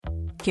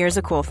Here's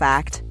a cool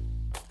fact.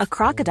 A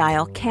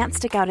crocodile can't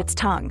stick out its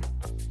tongue.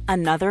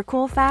 Another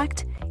cool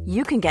fact,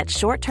 you can get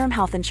short-term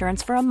health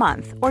insurance for a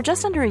month or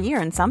just under a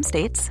year in some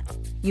states.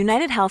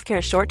 United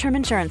Healthcare short-term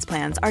insurance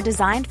plans are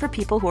designed for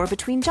people who are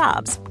between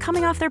jobs,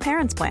 coming off their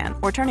parents' plan,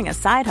 or turning a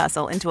side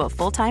hustle into a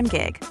full-time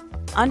gig.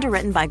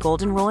 Underwritten by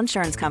Golden Rule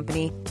Insurance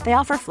Company, they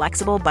offer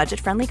flexible,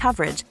 budget-friendly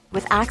coverage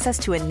with access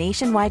to a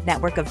nationwide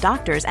network of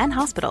doctors and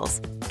hospitals.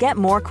 Get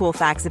more cool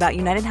facts about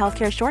United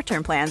Healthcare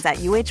short-term plans at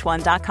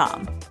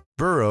uh1.com.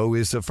 Burrow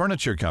is a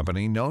furniture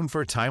company known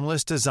for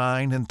timeless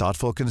design and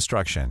thoughtful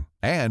construction,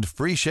 and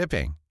free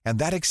shipping, and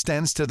that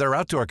extends to their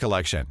outdoor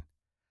collection.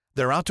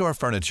 Their outdoor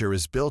furniture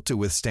is built to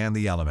withstand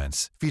the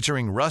elements,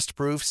 featuring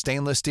rust-proof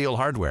stainless steel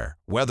hardware,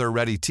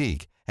 weather-ready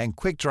teak, and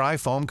quick-dry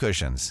foam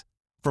cushions.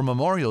 For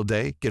Memorial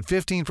Day, get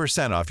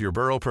 15% off your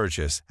Burrow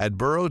purchase at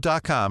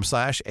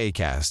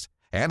burrow.com/ACAST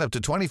and up to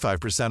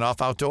 25%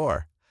 off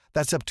outdoor.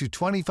 That's up to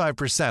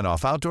 25%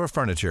 off outdoor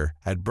furniture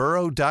at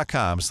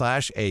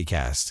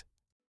burrow.com/ACAST.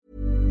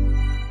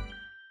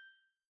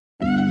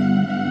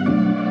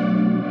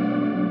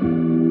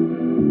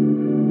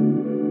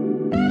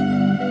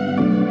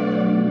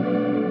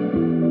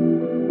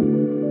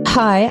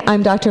 Hi,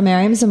 I'm Dr.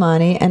 Mariam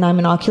Zamani, and I'm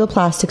an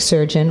oculoplastic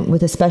surgeon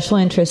with a special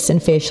interest in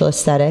facial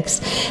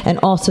aesthetics and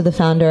also the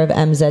founder of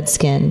MZ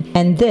Skin.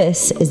 And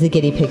this is the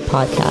Guinea Pig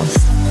Podcast.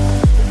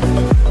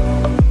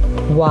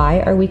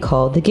 Why are we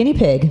called the guinea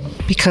pig?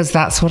 Because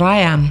that's what I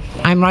am.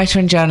 I'm writer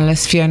and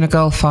journalist Fiona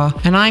Golfar,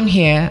 and I'm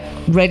here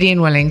ready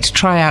and willing to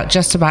try out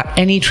just about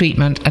any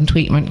treatment and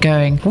tweakment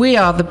going. We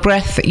are the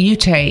breath that you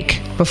take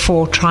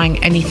before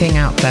trying anything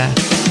out there.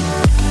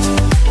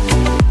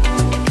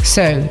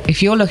 So,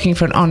 if you're looking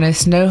for an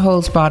honest,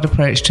 no-holds-barred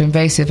approach to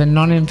invasive and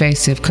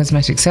non-invasive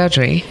cosmetic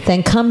surgery,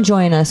 then come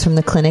join us from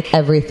the clinic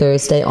every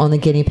Thursday on the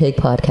Guinea Pig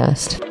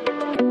Podcast.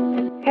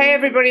 Hey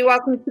everybody,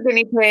 welcome to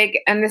Guinea Pig,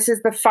 and this is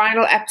the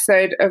final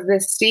episode of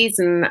this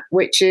season,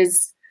 which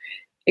is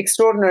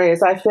extraordinary,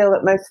 as I feel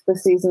that most of the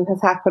season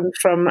has happened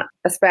from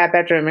a spare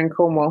bedroom in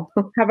Cornwall.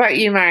 How about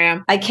you,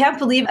 Mariam? I can't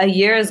believe a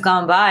year has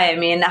gone by. I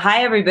mean,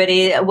 hi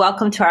everybody.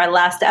 Welcome to our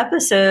last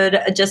episode,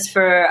 just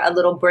for a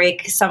little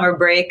break, summer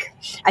break.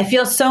 I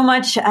feel so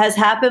much has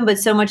happened, but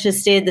so much has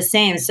stayed the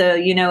same. So,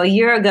 a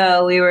year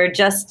ago, we were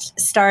just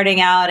starting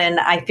out, and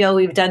I feel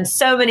we've done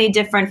so many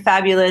different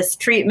fabulous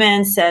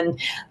treatments and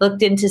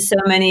looked into so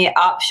many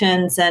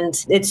options.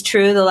 And it's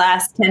true, the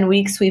last 10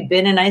 weeks we've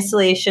been in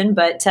isolation,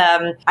 but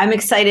I'm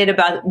excited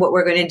about what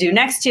we're going to do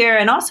next year,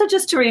 and also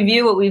just to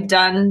review what we've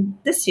done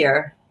this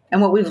year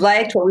and what we've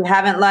liked, what we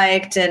haven't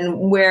liked, and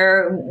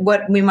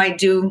what we might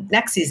do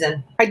next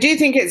season. I do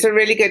think it's a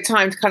really good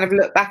time to kind of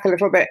look back a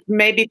little bit,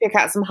 maybe pick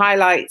out some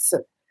highlights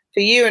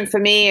for you and for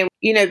me, and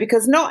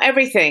because not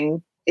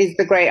everything is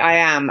the great I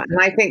am. And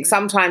I think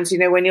sometimes,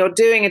 when you're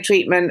doing a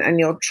treatment and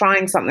you're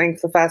trying something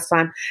for the first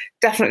time,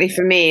 definitely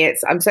for me,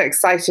 I'm so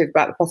excited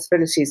about the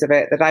possibilities of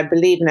it that I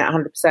believe in it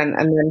 100%. And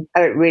then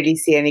I don't really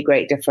see any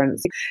great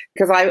difference,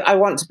 because I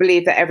want to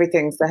believe that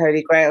everything's the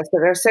Holy Grail. So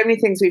there are so many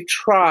things we've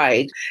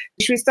tried.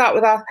 Should we start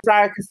with our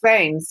varicose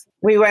veins?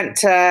 We went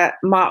to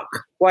Mark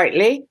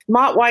Whiteley.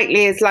 Mark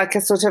Whiteley is like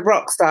a sort of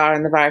rock star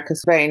in the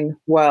varicose vein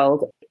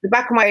world. The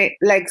back of my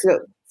legs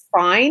look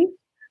fine.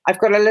 I've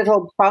got a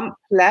little bump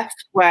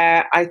left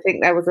where I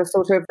think there was a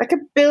sort of like a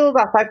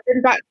build-up. I've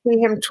been back to see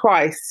him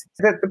twice.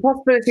 The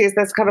possibility is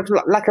there's kind of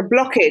like a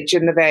blockage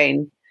in the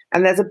vein,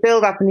 and there's a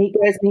build-up, and he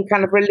goes and he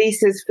kind of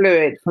releases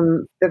fluid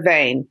from the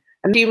vein.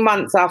 A few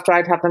months after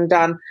I'd had them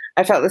done,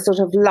 I felt this sort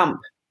of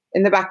lump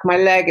in the back of my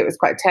leg. It was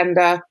quite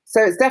tender.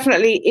 So it's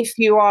definitely, if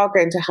you are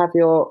going to have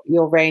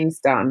your veins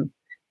done,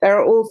 there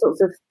are all sorts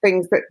of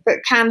things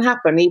that can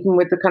happen, even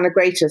with the kind of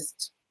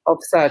greatest of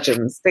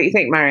surgeons. Don't you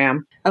think,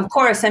 Mariam? Of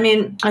course. I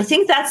mean, I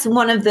think that's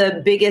one of the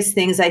biggest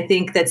things I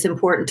think that's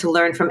important to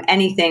learn from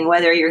anything,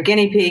 whether you're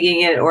guinea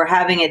pigging it or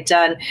having it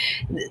done.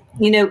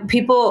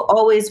 People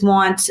always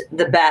want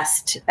the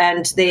best,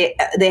 and they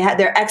have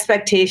their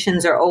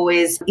expectations are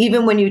always,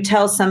 even when you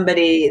tell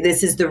somebody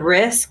this is the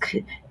risk,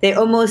 they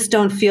almost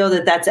don't feel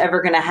that that's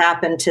ever going to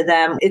happen to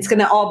them. It's going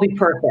to all be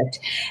perfect.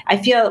 I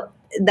feel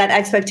that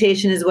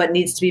expectation is what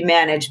needs to be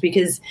managed,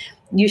 because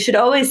you should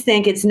always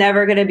think it's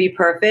never going to be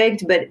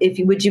perfect, but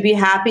would you be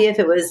happy if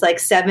it was like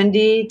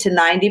 70 to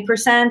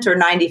 90% or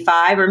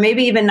 95 or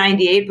maybe even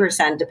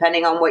 98%,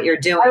 depending on what you're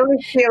doing? I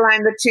always feel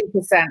I'm the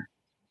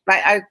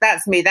 2%.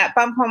 That's me. That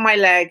bump on my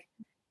leg,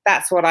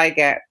 that's what I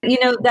get.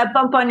 That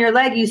bump on your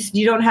leg,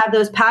 you don't have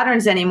those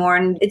patterns anymore.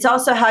 And it's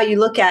also how you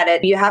look at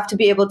it. You have to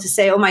be able to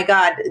say, oh my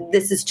God,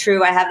 this is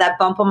true. I have that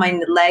bump on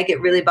my leg. It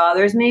really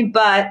bothers me,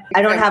 but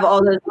I don't have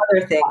all those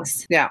other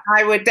things. Yeah,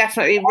 I would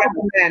definitely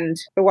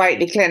recommend the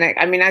Whiteley Clinic.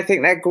 I mean, I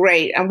think they're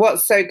great. And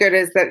what's so good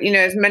is that,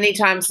 as many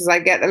times as I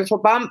get the little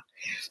bump,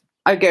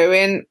 I go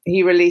in,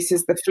 he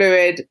releases the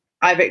fluid.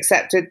 I've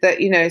accepted that,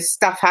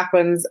 stuff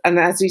happens. And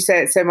as you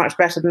say, it's so much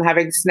better than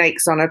having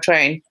snakes on a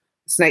train.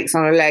 Snakes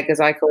on a leg, as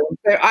I call them.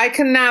 So I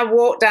can now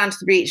walk down to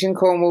the beach in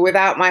Cornwall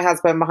without my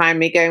husband behind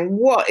me going,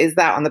 what is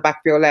that on the back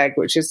of your leg?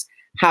 Which is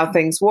how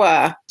things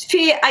were.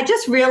 Fee, I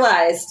just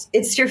realized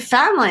it's your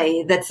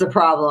family that's the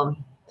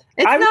problem.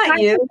 It's not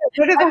you.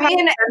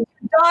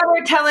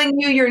 Daughter telling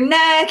you your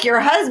neck, your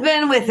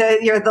husband with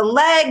the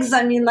legs.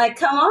 I mean, like,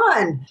 come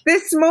on.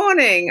 This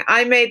morning,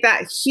 I made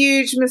that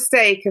huge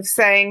mistake of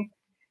saying,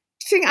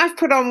 do you think I've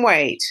put on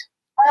weight?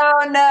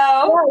 Oh, no.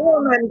 That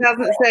woman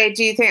doesn't say,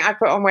 do you think I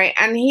put on weight?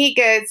 And he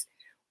goes,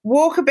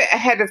 walk a bit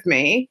ahead of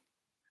me.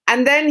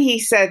 And then he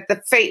said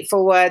the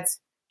fateful words,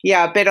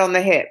 yeah, a bit on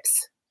the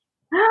hips.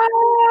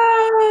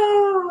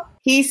 Oh.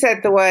 He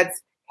said the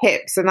words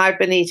hips, and I've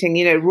been eating,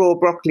 raw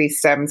broccoli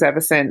stems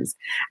ever since.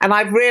 And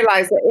I've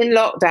realized that in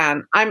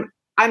lockdown,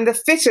 I'm the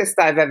fittest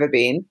I've ever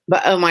been.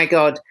 But oh my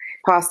God,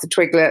 past the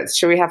Twiglets,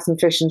 shall we have some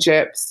fish and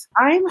chips?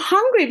 I'm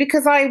hungry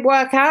because I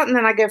work out and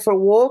then I go for a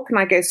walk and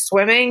I go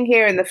swimming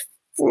here in the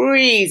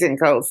freezing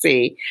cold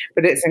sea,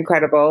 but it's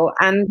incredible.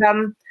 And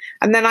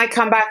then I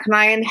come back and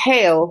I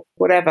inhale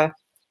whatever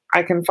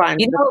I can find.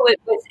 You know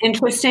what's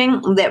interesting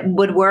that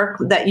would work,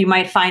 that you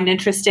might find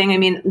interesting? I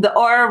mean, the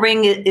Oura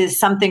Ring is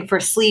something for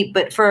sleep,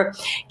 but for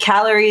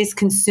calories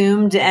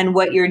consumed and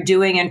what you're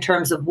doing in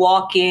terms of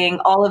walking,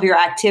 all of your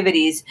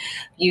activities,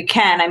 you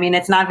can. I mean,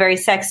 it's not very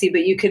sexy,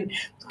 but you could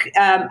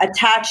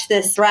attach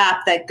this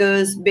strap that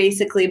goes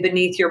basically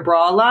beneath your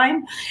bra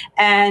line,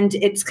 and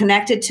it's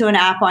connected to an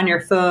app on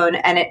your phone,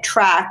 and it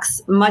tracks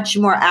much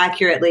more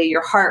accurately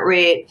your heart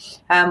rate,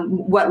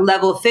 what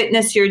level of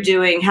fitness you're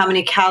doing, how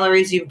many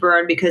calories you've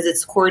burned, because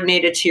it's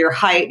coordinated to your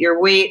height, your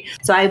weight.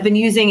 So I've been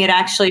using it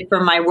actually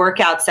for my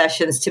workout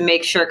sessions to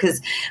make sure, because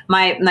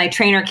my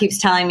trainer keeps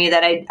telling me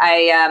that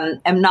I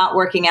am not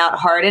working out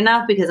hard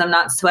enough because I'm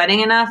not sweating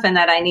enough, and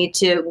that I need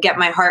to get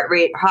my heart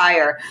rate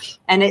higher.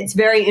 And it's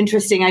very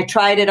interesting. I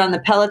tried it on the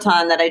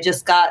Peloton that I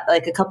just got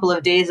like a couple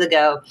of days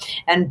ago,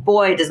 and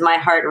boy, does my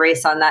heart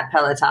race on that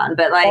Peloton.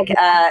 But like,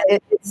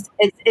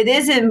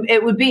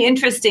 it would be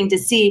interesting to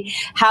see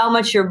how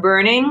much you're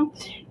burning.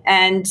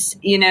 And,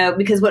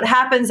 because what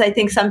happens, I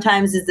think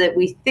sometimes, is that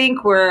we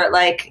think we're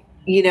like,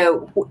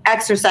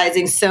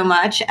 exercising so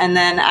much, and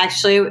then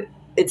actually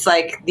it's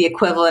like the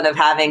equivalent of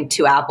having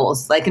 2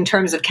 apples, like in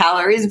terms of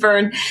calories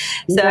burned.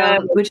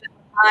 So, which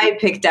I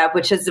picked up,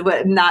 which is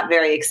not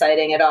very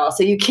exciting at all.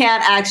 So you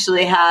can't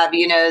actually have,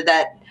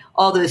 that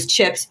all those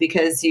chips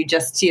because you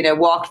just,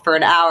 walked for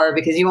an hour,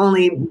 because you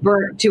only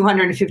burnt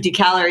 250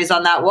 calories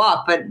on that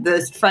walk. But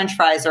those French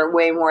fries are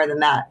way more than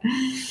that.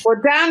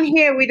 Well, down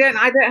here,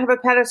 I don't have a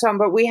Peloton,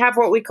 but we have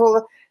what we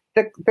call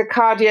the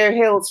cardio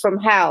hills from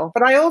hell.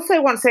 But I also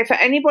want to say, for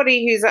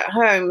anybody who's at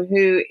home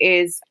who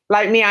is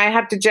like me, I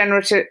have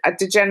degenerative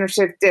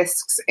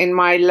discs in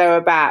my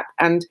lower back.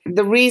 And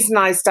the reason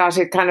I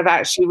started kind of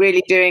actually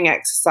really doing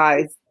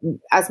exercise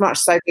as much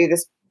as I do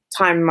this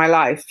time in my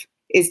life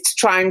is to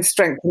try and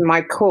strengthen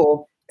my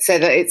core so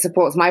that it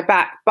supports my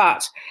back.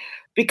 But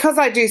because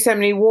I do so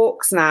many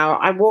walks now,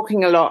 I'm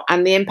walking a lot,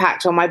 and the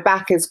impact on my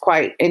back is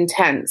quite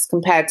intense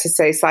compared to,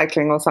 say,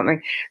 cycling or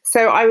something.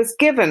 So I was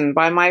given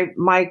by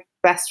my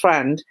best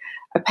friend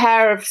a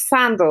pair of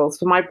sandals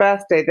for my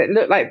birthday that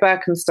look like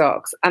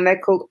Birkenstocks, and they're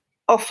called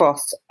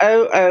Ophos,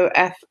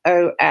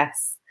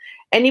 OOFOS.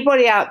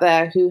 Anybody out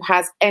there who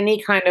has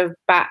any kind of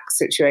back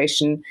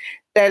situation,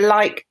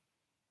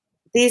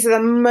 these are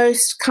the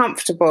most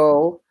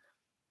comfortable,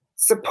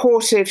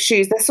 supportive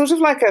shoes. They're sort of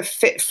like a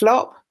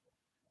FitFlop,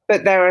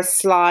 but they're a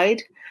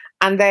slide,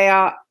 and they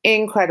are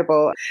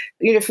incredible.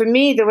 For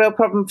me, the real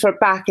problem for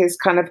back is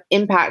kind of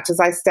impact as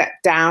I step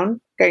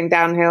down. Going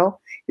downhill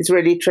is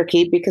really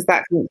tricky, because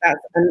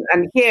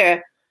and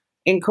here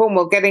in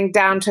Cornwall, getting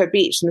down to a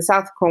beach in the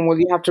south of Cornwall,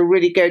 you have to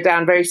really go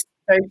down very,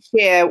 very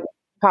sheer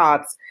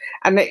paths,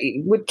 and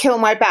it would kill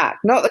my back.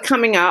 Not the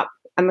coming up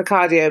and the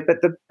cardio,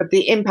 but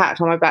the impact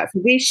on my back.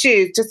 So these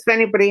shoes, just if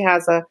anybody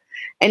has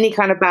any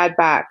kind of bad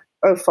back,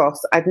 Ophos,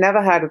 I'd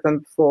never heard of them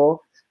before.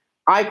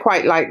 I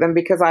quite like them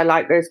because I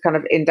like those kind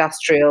of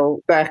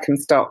industrial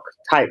Birkenstock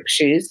type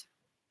shoes.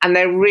 And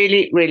they're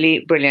really,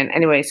 really brilliant.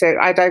 Anyway, so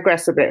I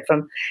digress a bit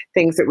from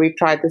things that we've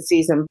tried this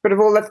season. But of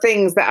all the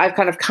things that I've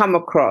kind of come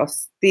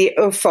across, the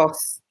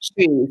Ophos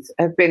shoes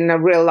have been a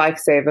real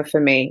lifesaver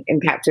for me in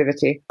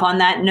captivity. On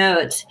that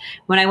note,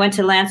 when I went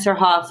to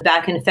Lancerhof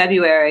back in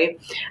February,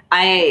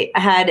 I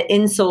had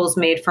insoles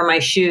made for my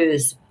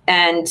shoes.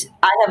 And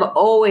I have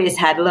always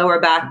had lower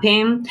back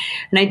pain.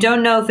 And I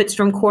don't know if it's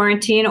from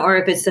quarantine or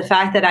if it's the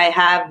fact that I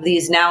have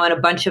these now in a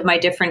bunch of my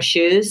different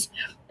shoes,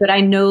 but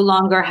I no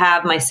longer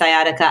have my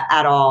sciatica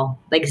at all,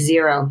 like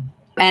zero.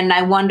 And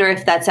I wonder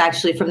if that's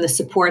actually from the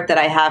support that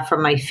I have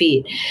from my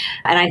feet.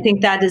 And I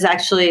think that is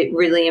actually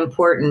really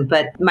important.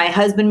 But my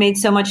husband made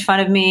so much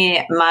fun of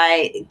me.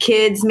 My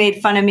kids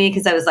made fun of me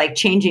because I was like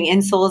changing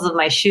insoles of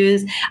my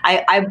shoes.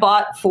 I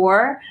bought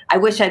 4. I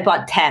wish I'd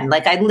bought 10.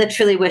 Like I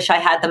literally wish I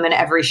had them in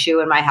every shoe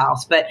in my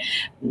house, but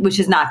which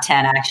is not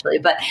 10 actually.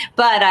 But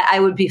I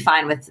would be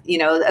fine with,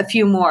 a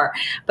few more.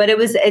 But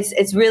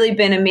it's really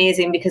been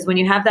amazing, because when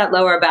you have that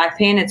lower back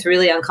pain, it's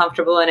really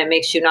uncomfortable and it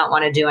makes you not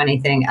want to do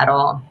anything at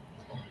all.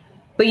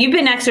 But you've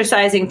been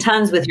exercising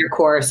tons with your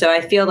core, so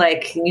I feel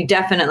like you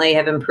definitely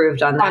have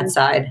improved on that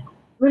side.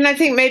 I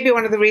think maybe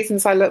one of the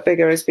reasons I look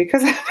bigger is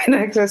because I've been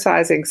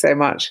exercising so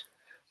much.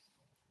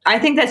 I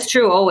think that's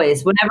true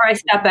always. Whenever I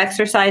stop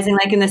exercising,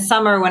 like in the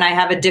summer when I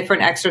have a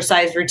different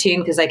exercise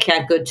routine because I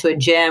can't go to a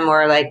gym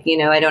or like,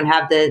 I don't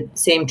have the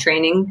same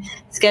training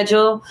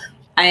schedule,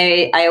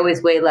 I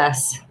always weigh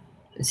less.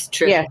 It's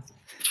true. Yeah,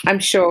 I'm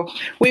sure.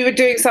 We were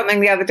doing something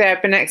the other day.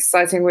 I've been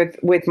exercising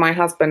with my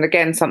husband.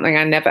 Again, something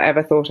I never,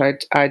 ever thought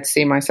I'd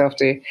see myself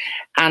do.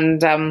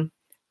 And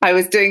I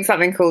was doing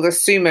something called a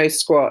sumo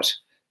squat.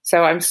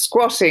 So I'm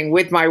squatting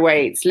with my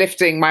weights,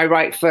 lifting my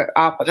right foot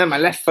up and then my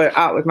left foot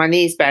up with my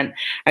knees bent.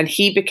 And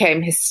he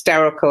became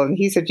hysterical. And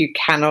he said, "You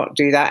cannot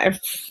do that in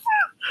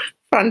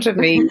front of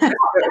me."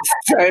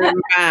 So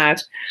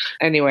mad.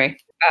 Anyway,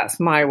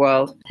 that's my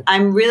world.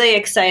 I'm really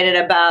excited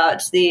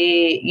about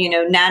the,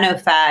 nano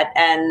fat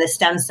and the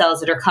stem cells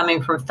that are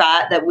coming from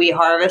fat that we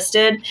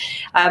harvested.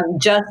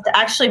 Just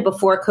actually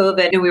before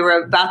COVID, we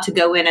were about to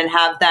go in and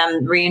have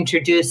them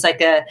reintroduce like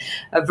a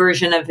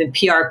version of a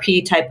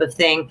PRP type of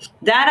thing.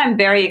 That I'm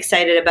very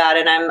excited about,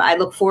 and I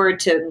look forward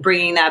to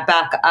bringing that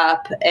back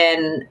up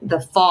in the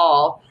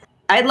fall.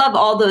 I love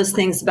all those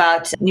things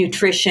about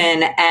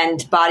nutrition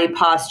and body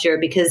posture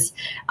because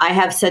I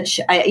have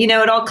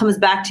it all comes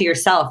back to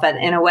yourself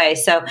in a way.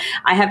 So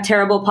I have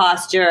terrible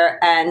posture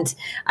and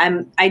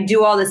I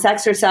do all this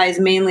exercise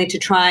mainly to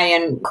try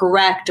and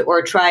correct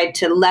or try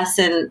to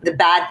lessen the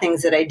bad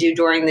things that I do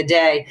during the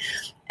day.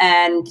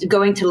 And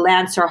going to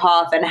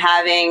Lancerhof and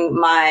having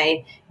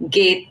my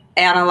gait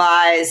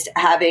analyzed,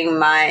 having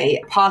my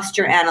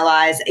posture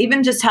analyzed,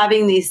 even just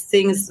having these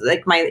things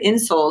like my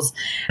insoles,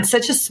 it's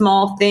such a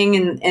small thing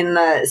in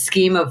the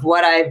scheme of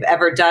what I've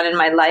ever done in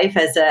my life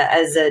as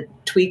a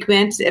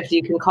tweakment, if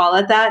you can call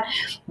it that.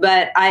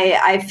 But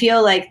I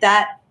feel like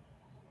that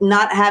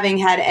not having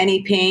had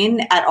any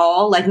pain at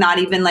all, like not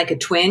even like a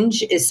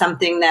twinge, is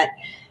something that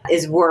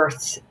is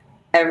worth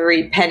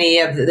every penny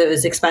of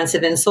those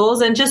expensive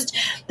insoles. And just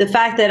the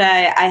fact that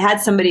I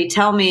had somebody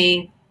tell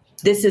me,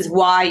 this is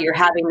why you're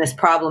having this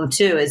problem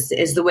too, is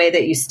the way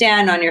that you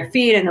stand on your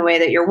feet and the way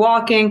that you're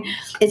walking.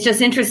 It's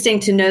just interesting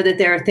to know that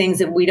there are things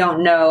that we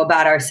don't know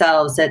about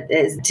ourselves, that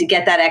is to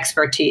get that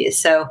expertise.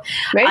 So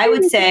maybe I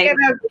would say get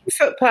a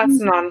foot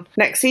person on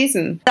next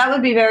season. That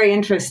would be very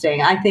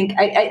interesting. I think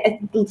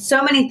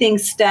so many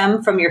things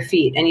stem from your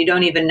feet and you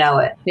don't even know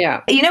it. Yeah.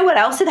 You know what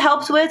else it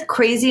helps with?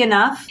 Crazy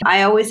enough,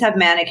 I always have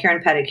manicure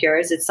and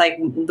pedicures. It's like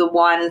the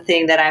one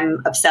thing that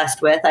I'm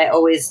obsessed with. I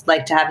always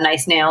like to have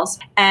nice nails.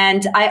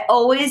 And I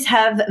always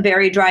have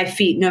very dry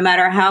feet, no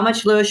matter how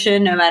much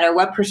lotion, no matter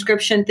what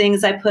prescription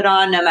things I put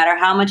on, no matter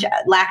how much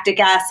lactic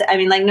acid,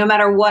 no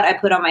matter what I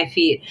put on my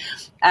feet.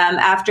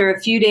 After a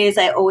few days,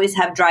 I always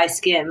have dry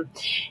skin.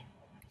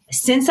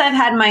 Since I've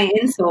had my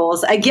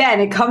insoles, again,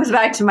 it comes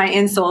back to my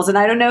insoles, and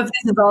I don't know if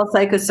this is all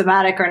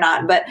psychosomatic or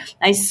not, but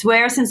I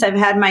swear since I've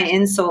had my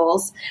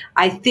insoles,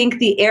 I think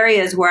the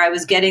areas where I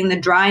was getting the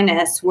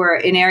dryness were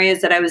in areas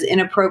that I was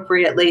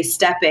inappropriately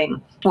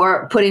stepping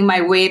or putting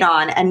my weight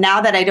on. And now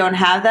that I don't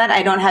have that,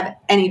 I don't have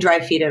any dry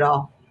feet at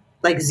all,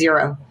 like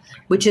zero,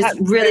 which is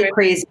really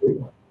crazy.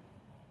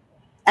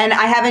 And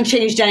I haven't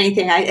changed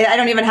anything. I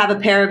don't even have a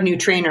pair of new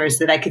trainers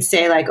that I could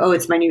say like, oh,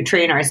 it's my new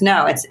trainers.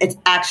 No, it's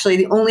actually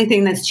the only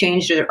thing that's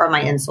changed are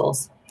my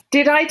insoles.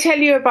 Did I tell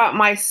you about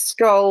my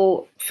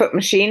Skull foot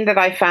machine that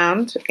I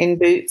found in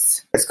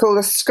Boots? It's called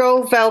a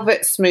Skull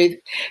Velvet Smooth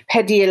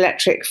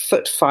Pedielectric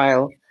Foot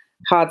File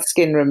Hard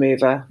Skin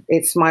Remover.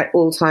 It's my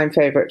all-time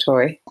favorite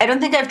toy. I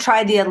don't think I've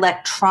tried the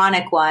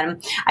electronic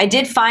one. I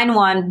did find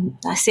one.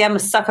 See, I'm a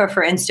sucker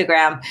for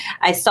Instagram.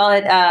 I saw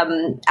it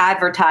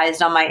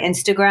advertised on my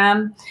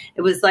Instagram.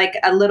 It was like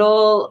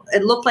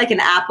it looked like an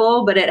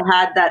apple, but it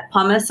had that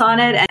pumice on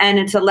it, and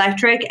it's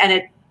electric, and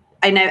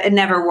it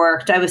never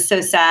worked. I was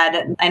so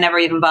sad. I never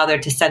even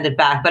bothered to send it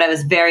back, but I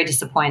was very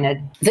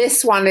disappointed.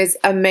 This one is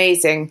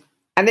amazing.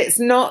 And it's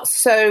not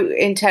so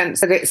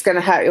intense that it's going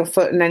to hurt your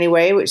foot in any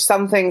way, which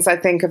some things I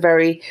think are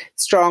very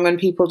strong and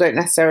people don't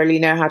necessarily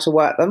know how to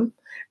work them.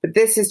 But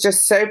this is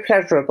just so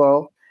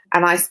pleasurable.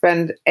 And I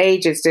spend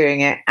ages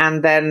doing it.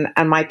 And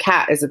my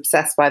cat is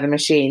obsessed by the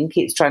machine,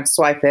 keeps trying to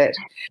swipe it.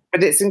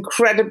 But it's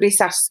incredibly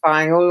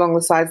satisfying all along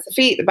the sides of the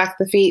feet, the back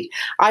of the feet.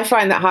 I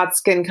find that hard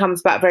skin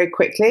comes back very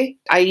quickly.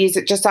 I use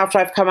it just after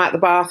I've come out of the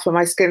bath when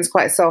my skin's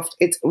quite soft.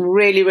 It's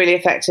really, really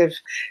effective.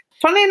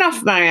 Funny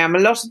enough, Mariam, a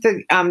lot of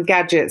the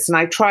gadgets, and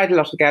I tried a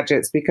lot of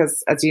gadgets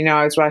because, as you know,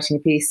 I was writing a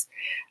piece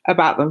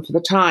about them for the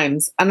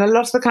Times. And a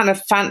lot of the kind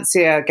of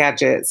fancier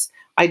gadgets,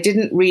 I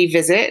didn't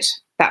revisit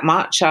that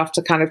much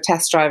after kind of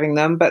test driving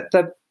them. But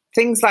the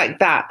things like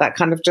that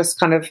kind of just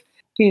kind of,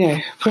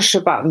 push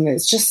a button,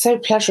 it's just so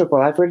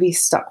pleasurable. I've really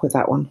stuck with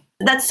that one.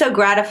 That's so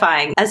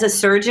gratifying. As a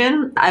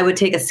surgeon, I would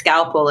take a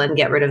scalpel and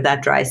get rid of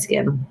that dry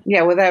skin.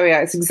 Yeah, well, there we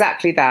are. It's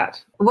exactly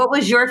that. What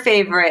was your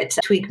favorite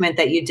tweakment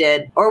that you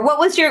did? Or what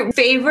was your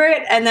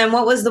favorite? And then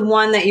what was the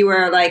one that you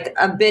were like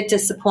a bit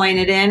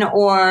disappointed in?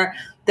 Or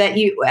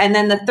and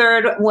then the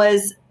third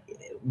was,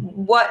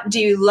 what do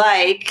you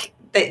like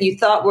that you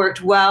thought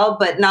worked well,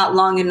 but not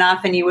long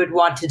enough and you would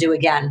want to do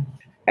again?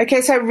 Okay,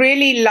 so I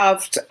really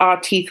loved our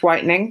teeth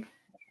whitening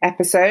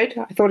episode.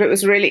 I thought it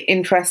was really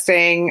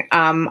interesting.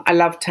 I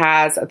loved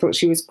Taz. I thought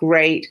she was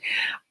great.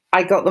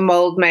 I got the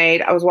mold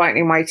made. I was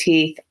whitening my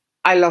teeth.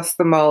 I lost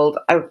the mold.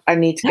 I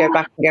need to go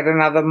back and get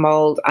another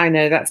mold. I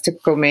know, that's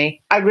typical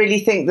me. I really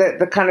think that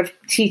the kind of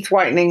teeth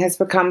whitening has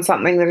become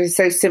something that is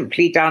so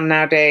simply done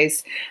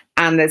nowadays.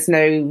 And there's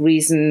no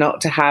reason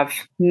not to have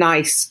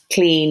nice,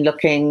 clean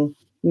looking,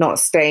 not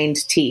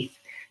stained teeth.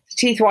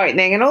 Teeth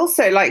whitening. And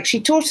also, like,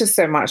 she taught us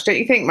so much, don't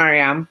you think,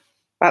 Marianne?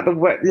 About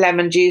the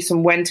lemon juice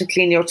and when to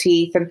clean your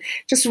teeth and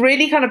just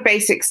really kind of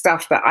basic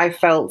stuff that I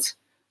felt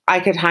I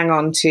could hang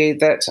on to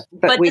that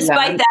but we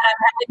despite learned. that,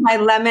 I'm having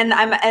my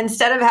lemon.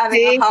 Instead of having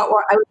a hot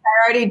water,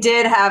 I already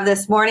did have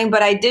this morning,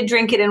 but I did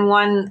drink it in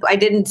one. I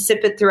didn't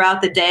sip it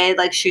throughout the day,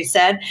 like she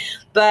said.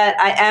 But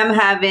I am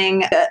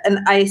having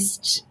an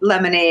iced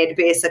lemonade,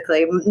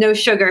 basically. No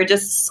sugar,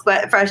 just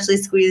freshly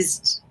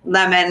squeezed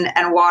lemon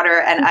and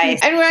water and ice.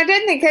 And I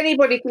don't think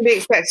anybody can be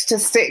expected to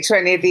stick to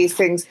any of these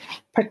things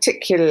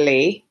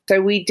particularly.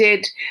 So we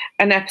did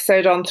an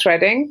episode on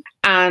threading,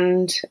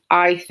 and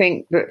I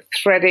think that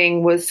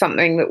threading was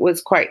something that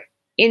was quite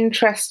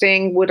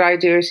interesting. Would I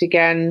do it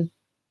again?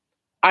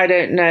 I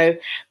don't know.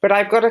 But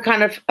I've got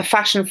a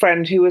fashion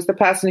friend who was the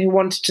person who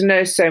wanted to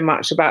know so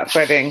much about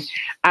threading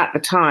at the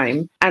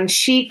time. And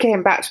she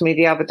came back to me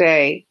the other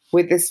day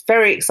with this,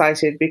 very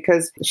excited,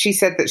 because she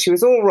said that she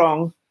was all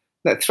wrong,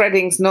 that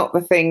threading's not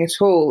the thing at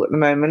all at the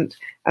moment,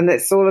 and that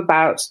it's all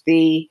about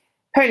the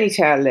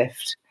ponytail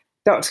lift.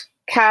 Dr.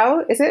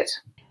 Kao, is it?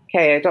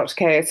 Dr.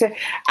 Kao. So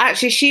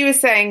actually she was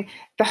saying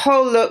the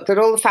whole look that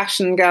all the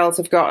fashion girls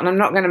have got, and I'm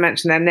not going to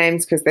mention their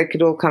names because they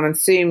could all come and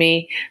sue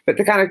me, but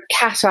the kind of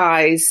cat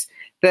eyes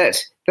that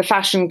the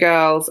fashion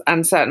girls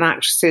and certain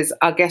actresses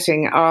are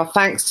getting are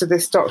thanks to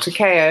this Dr.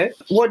 Kao.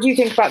 What do you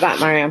think about that,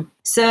 Mariam?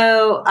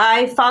 So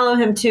I follow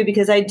him too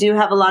because I do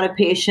have a lot of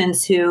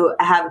patients who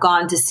have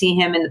gone to see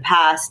him in the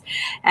past.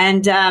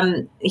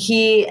 And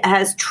he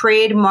has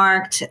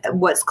trademarked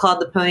what's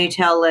called the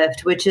ponytail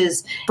lift, which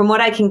is, from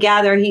what I can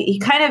gather, he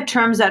kind of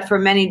terms that for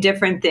many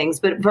different things.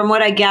 But from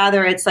what I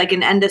gather, it's like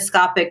an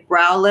endoscopic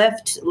brow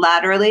lift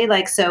laterally,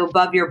 like so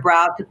above your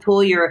brow, to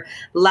pull your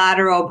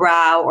lateral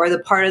brow or the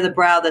part of the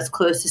brow that's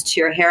closest to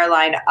your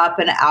hairline up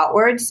and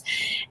outwards.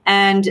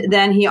 And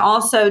then he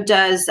also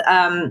does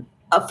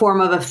a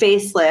form of a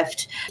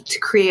facelift to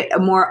create a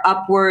more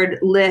upward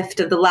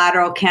lift of the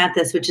lateral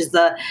canthus, which is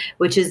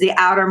the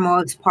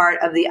outermost part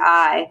of the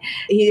eye.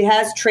 He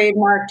has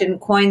trademarked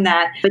and coined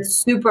that, but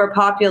super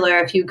popular.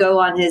 If you go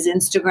on his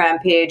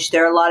Instagram page,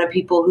 there are a lot of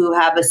people who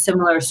have a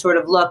similar sort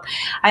of look.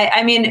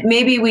 I mean,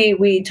 maybe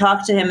we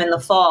talked to him in the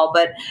fall,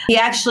 but he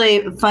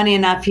actually, funny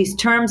enough, he's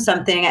termed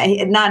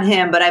something, not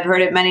him, but I've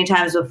heard it many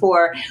times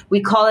before. We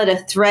call it a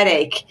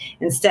threadache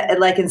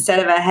instead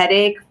of a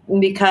headache,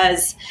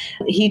 because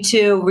he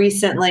too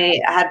recently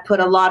had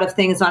put a lot of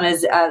things on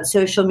his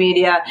social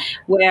media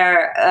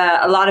where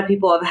a lot of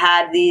people have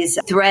had these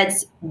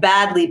threads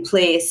badly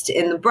placed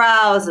in the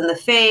brows and the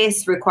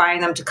face, requiring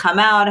them to come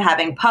out,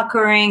 having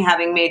puckering,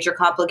 having major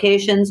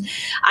complications.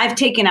 I've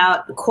taken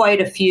out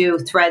quite a few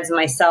threads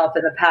myself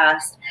in the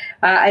past.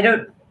 I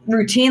don't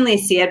routinely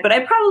see it, but I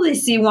probably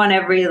see one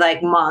every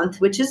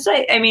month, which is,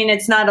 I mean,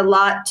 it's not a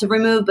lot to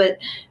remove, but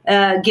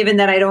given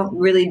that I don't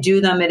really do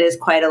them, it is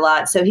quite a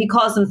lot. So he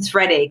calls them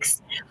threadaches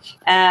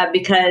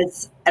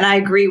because, and I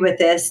agree with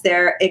this,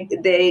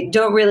 they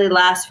don't really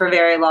last for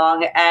very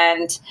long.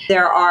 And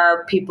there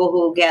are people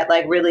who get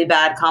really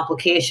bad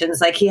complications.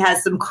 Like he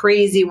has some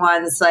crazy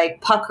ones like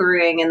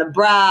puckering in the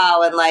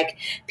brow and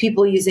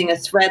people using a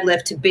thread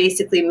lift to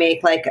basically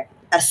make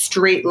a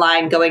straight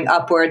line going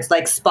upwards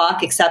like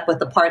Spock, except with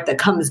the part that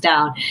comes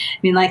down. I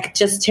mean,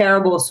 just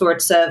terrible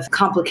sorts of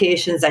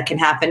complications that can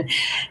happen.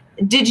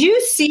 Did you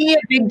see a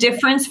big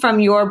difference from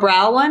your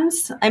brow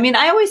ones? I mean,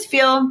 I always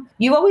feel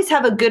you always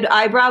have a good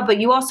eyebrow, but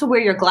you also wear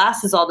your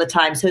glasses all the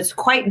time. So it's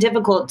quite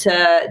difficult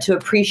to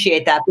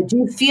appreciate that. But do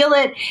you feel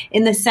it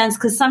in the sense,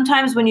 because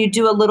sometimes when you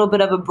do a little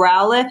bit of a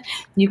brow lift,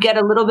 you get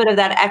a little bit of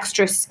that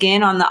extra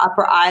skin on the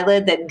upper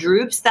eyelid that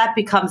droops, that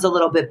becomes a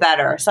little bit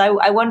better. So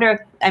I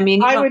wonder, I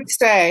mean, I would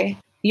say,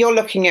 you're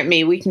looking at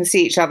me, we can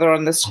see each other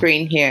on the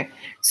screen here.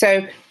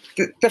 So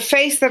the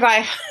face that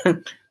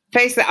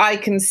I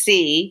can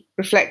see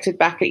reflected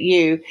back at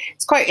you,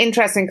 it's quite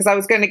interesting because I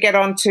was going to get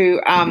on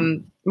to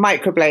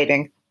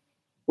microblading,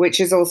 which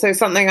is also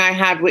something I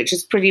had, which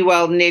is pretty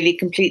well nearly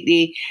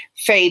completely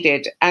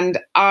faded. And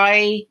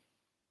I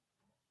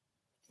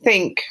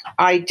think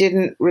I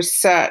didn't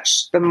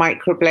research the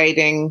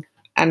microblading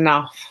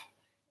enough.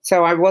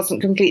 So I wasn't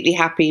completely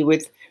happy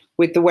with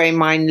the way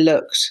mine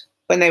looked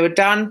when they were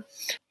done.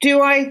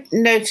 Do I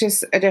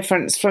notice a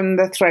difference from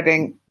the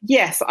threading?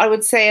 Yes, I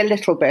would say a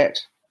little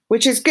bit,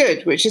 which is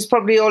good, which is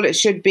probably all it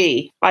should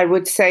be. I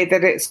would say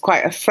that it's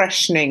quite a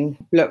freshening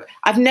look.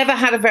 I've never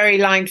had a very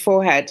lined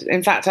forehead.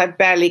 In fact, I've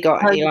barely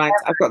got any lines.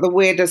 I've got the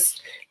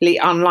weirdestly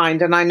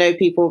unlined, and I know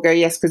people go,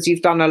 yes, because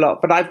you've done a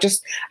lot. But I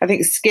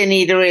think skin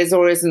either is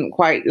or isn't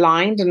quite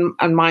lined,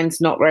 and mine's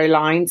not very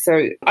lined.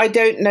 So I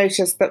don't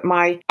notice that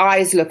my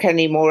eyes look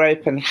any more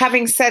open.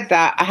 Having said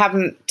that, I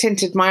haven't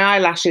tinted my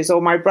eyelashes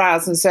or my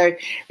brows, and so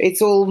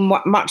it's all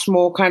much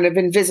more kind of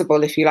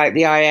invisible, if you like,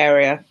 the eye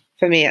area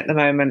for me at the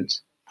moment.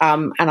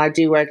 And I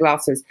do wear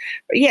glasses.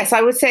 But yes,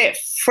 I would say it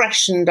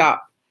freshened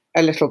up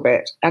a little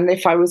bit. And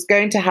if I was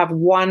going to have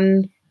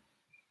one,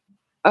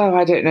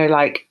 I don't know,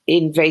 like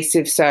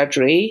invasive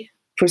surgery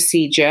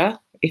procedure,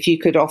 if you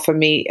could offer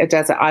me a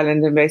desert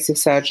island invasive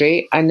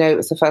surgery, I know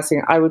it's the first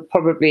thing I would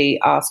probably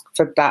ask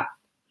for that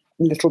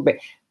little bit.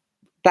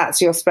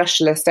 That's your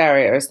specialist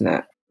area, isn't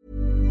it?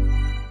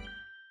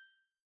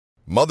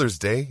 Mother's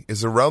Day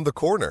is around the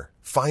corner.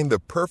 Find the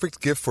perfect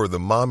gift for the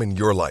mom in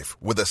your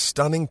life with a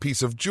stunning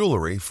piece of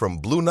jewelry from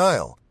Blue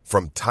Nile.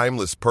 From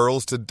timeless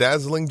pearls to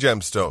dazzling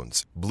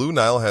gemstones, Blue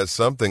Nile has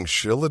something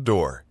she'll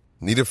adore.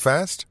 Need it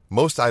fast?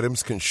 Most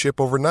items can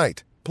ship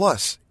overnight.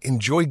 Plus,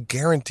 enjoy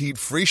guaranteed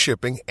free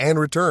shipping and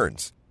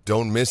returns.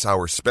 Don't miss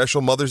our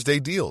special Mother's Day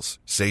deals.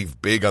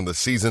 Save big on the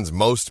season's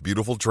most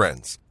beautiful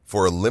trends.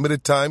 For a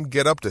limited time,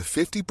 get up to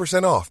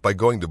 50% off by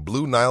going to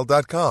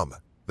BlueNile.com.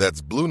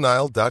 That's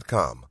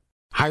BlueNile.com.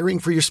 Hiring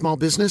for your small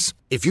business?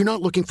 If you're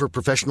not looking for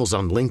professionals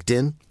on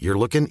LinkedIn, you're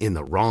looking in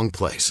the wrong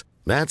place.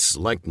 That's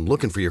like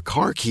looking for your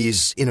car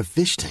keys in a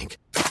fish tank.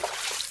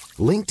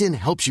 LinkedIn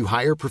helps you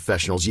hire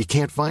professionals you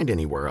can't find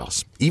anywhere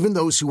else, even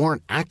those who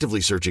aren't actively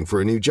searching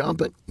for a new job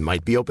but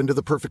might be open to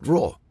the perfect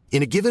role.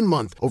 In a given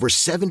month, over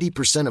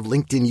 70% of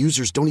LinkedIn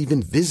users don't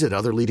even visit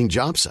other leading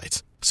job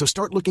sites. So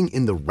start looking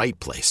in the right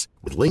place.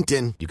 With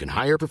LinkedIn, you can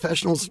hire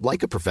professionals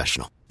like a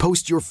professional.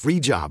 Post your free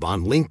job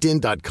on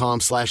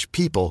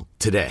linkedin.com/people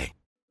today.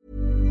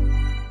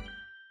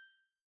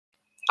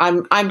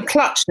 I'm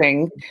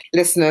clutching,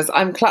 listeners,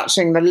 I'm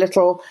clutching the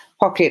little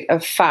pocket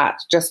of fat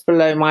just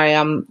below my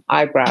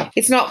eyebrow.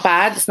 It's not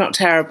bad, it's not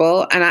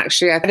terrible, and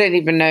actually I don't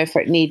even know if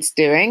it needs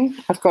doing.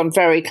 I've gone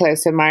very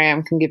close, so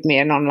Mariam can give me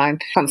an online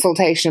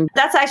consultation.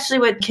 That's actually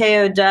what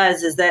KO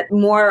does, is that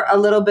more a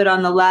little bit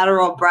on the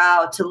lateral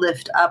brow to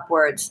lift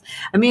upwards.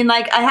 I mean,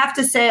 like, I have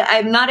to say,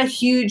 I'm not a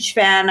huge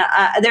fan.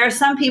 There are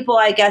some people,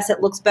 I guess, it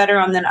looks better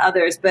on than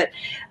others, but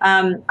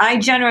I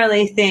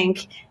generally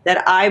think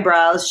that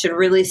eyebrows should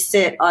really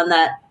sit on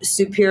that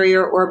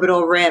superior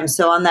orbital rim.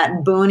 So on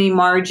that bony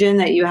margin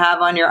that you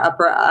have on your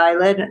upper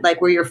eyelid, like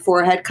where your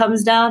forehead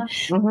comes down.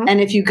 Mm-hmm. And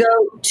if you go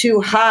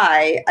too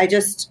high,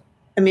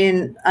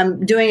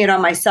 I'm doing it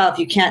on myself.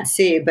 You can't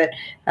see, but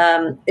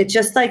it's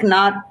just like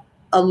not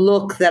a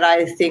look that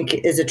I think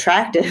is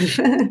attractive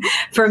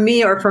for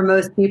me or for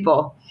most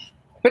people.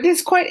 But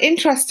it's quite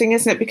interesting,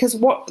 isn't it? Because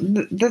what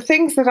the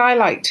things that I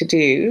like to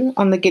do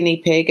on the guinea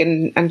pig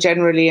and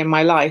generally in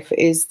my life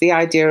is the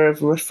idea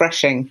of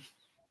refreshing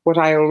what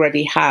I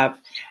already have.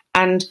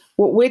 And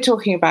what we're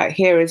talking about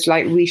here is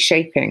like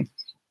reshaping.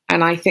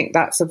 And I think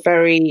that's a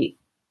very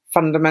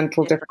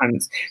fundamental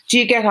difference. Do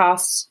you get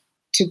asked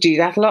to do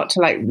that a lot,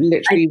 to like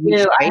literally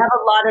reshape? I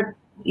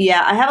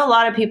have a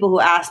lot of people who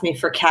ask me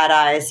for cat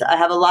eyes. I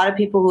have a lot of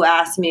people who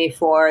ask me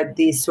for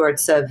these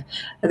sorts of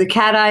the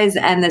cat eyes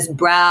and this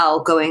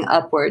brow going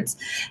upwards.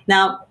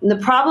 Now, the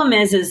problem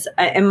is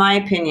in my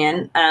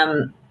opinion,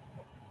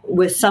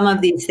 with some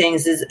of these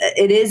things is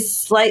it is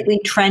slightly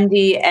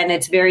trendy and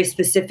it's very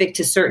specific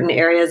to certain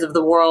areas of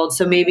the world.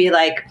 So maybe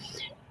like,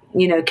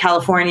 you know,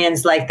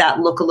 Californians like that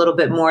look a little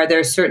bit more.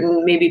 There's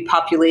certain maybe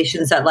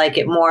populations that like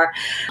it more.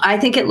 I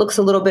think it looks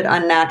a little bit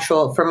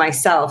unnatural for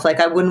myself. Like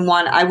I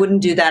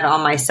wouldn't do that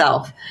on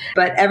myself,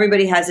 but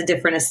everybody has a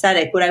different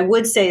aesthetic. What I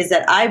would say is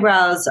that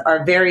eyebrows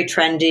are very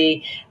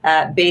trendy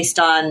based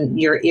on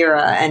your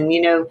era. And,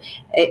 you know,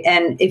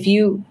 and if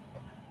you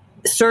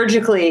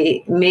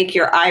surgically make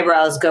your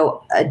eyebrows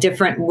go a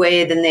different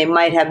way than they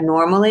might have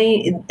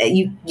normally,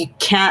 you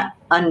can't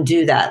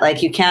undo that.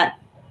 Like you can't,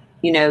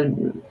 you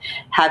know,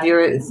 have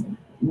your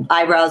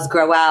eyebrows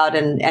grow out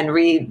and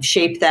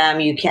reshape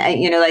them. You can't,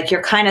 you know, like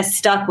you're kind of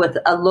stuck with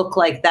a look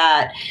like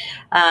that.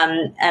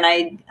 And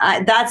I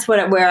that's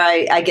where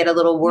I get a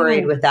little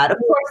worried with that. Of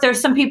course,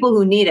 there's some people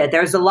who need it.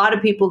 There's a lot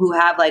of people who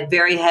have like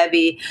very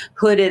heavy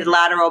hooded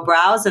lateral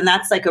brows, and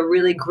that's like a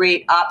really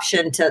great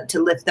option to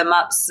lift them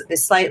up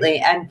slightly.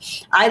 And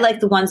I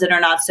like the ones that are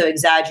not so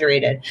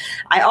exaggerated.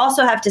 I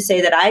also have to say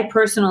that I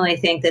personally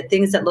think that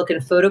things that look in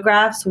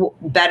photographs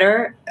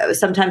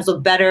sometimes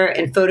look better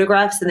in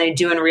photographs than they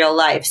do in real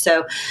life.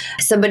 So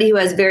somebody who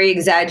has very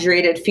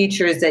exaggerated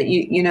features that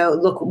you know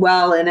look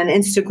well in an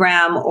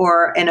Instagram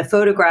or in a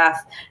photograph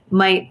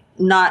might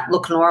not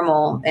look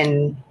normal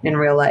in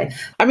real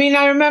life. I mean,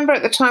 I remember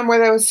at the time where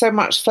there was so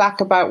much flack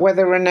about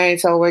whether Renee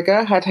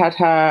Zellweger had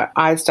her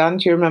eyes done.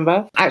 Do you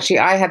remember? Actually,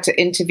 I had to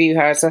interview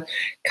her as a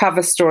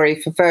cover story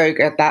for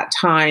Vogue at that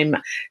time.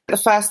 The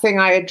first thing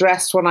I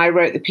addressed when I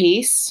wrote the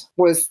piece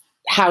was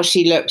how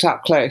she looked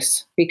up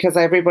close, because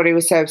everybody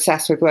was so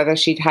obsessed with whether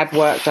she'd had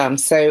work done.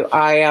 So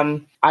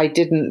I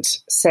didn't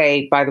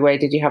say, by the way,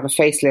 did you have a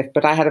facelift?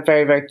 But I had a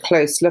very, very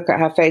close look at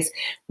her face,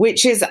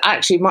 which is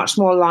actually much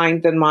more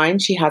lined than mine.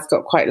 She has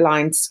got quite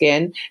lined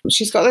skin.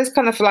 She's got those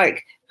kind of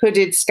like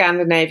hooded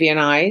Scandinavian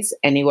eyes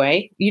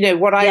anyway. You know,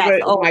 what I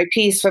wrote in my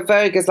piece for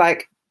Vogue is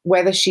like,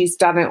 whether she's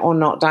done it or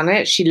not done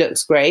it, she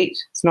looks great.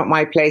 It's not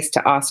my place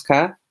to ask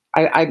her.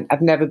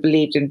 I've never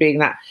believed in being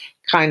that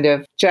kind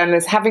of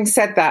journalist. Having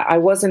said that, I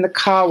was in the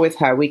car with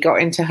her. We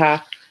got into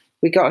her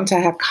we got into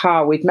her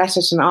car. We'd met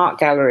at an art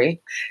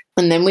gallery.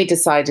 And then we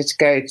decided to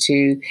go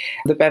to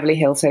the Beverly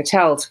Hills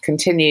Hotel to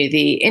continue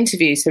the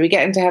interview. So we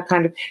get into her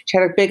she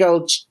had a big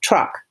old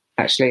truck,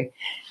 actually.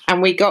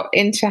 And we got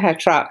into her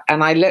truck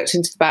and I looked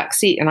into the back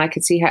seat and I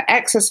could see her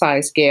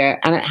exercise gear,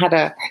 and it had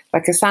a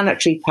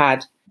sanitary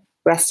pad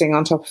resting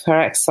on top of her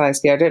exercise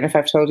gear. I don't know if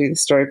I've told you the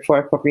story before.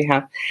 I probably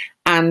have.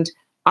 And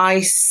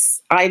I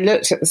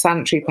looked at the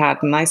sanitary pad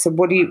and I said,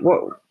 why do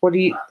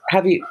you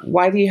have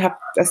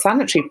a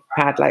sanitary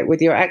pad like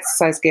with your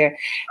exercise gear?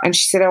 And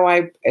she said,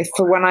 it's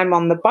for when I'm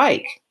on the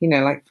bike,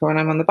 like for when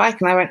I'm on the bike.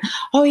 And I went,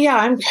 oh yeah,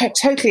 I'm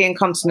totally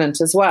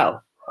incontinent as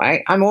well.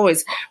 Right? I'm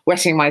always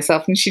wetting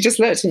myself. And she just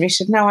looked at me.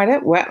 She said, no, I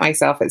don't wet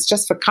myself. It's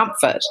just for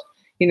comfort,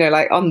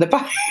 like on the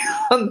bike.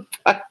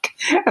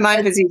 And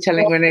I'm busy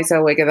telling Renee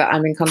Zellweger that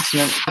I'm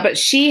incontinent. But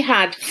she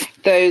had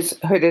those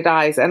hooded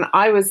eyes. And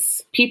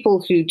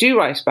people who do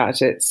write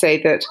about it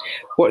say that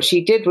what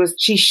she did was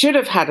she should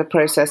have had a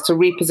process to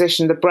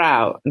reposition the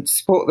brow and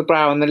support the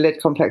brow and the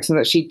lid complex, and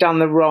that she'd done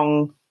the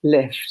wrong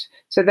lift.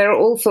 So there are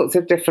all sorts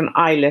of different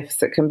eye lifts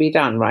that can be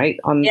done, right?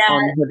 On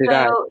hooded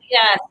eyes.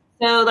 Yeah.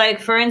 So, like,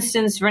 for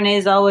instance,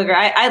 Renee Zellweger,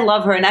 I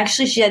love her. And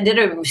actually, she did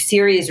a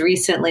series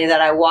recently that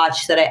I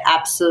watched that I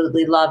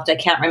absolutely loved. I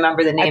can't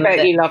remember the name of it. I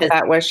bet you love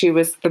that, where she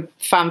was the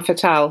femme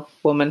fatale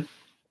woman.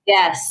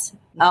 Yes.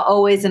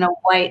 Always in a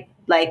white,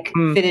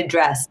 fitted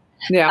dress.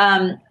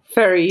 Yeah.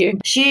 Very you.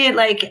 She,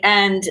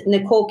 and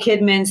Nicole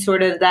Kidman,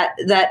 sort of that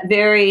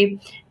very...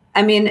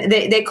 I mean,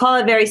 they call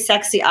it very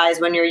sexy eyes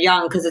when you're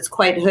young because it's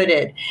quite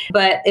hooded,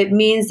 but it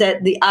means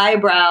that the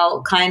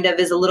eyebrow kind of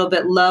is a little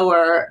bit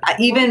lower.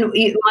 Even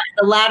the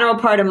lateral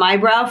part of my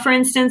brow, for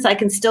instance, I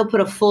can still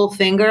put a full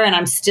finger and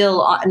I'm still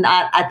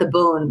not at the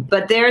bone,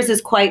 but theirs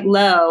is quite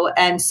low.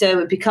 And so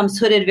it becomes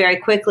hooded very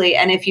quickly.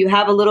 And if you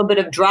have a little bit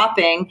of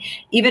dropping,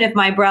 even if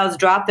my brows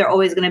drop, they're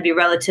always going to be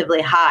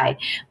relatively high.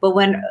 But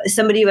when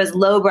somebody who has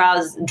low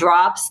brows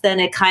drops, then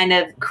it kind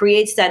of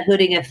creates that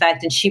hooding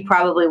effect. And she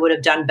probably would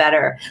have done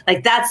better.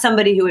 Like, that's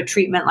somebody who a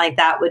treatment like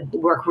that would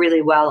work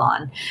really well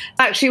on.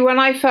 Actually, when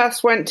I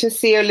first went to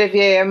see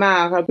Olivier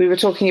Amar, we were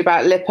talking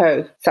about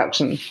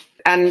liposuction.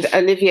 And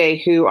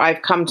Olivier, who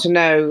I've come to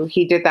know,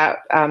 he did that.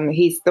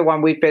 He's the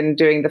one we've been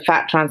doing the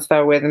fat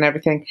transfer with and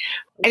everything.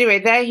 Anyway,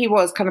 there he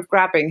was kind of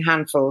grabbing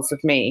handfuls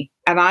of me.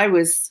 And I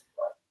was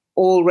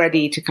all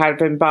ready to kind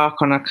of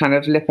embark on a kind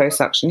of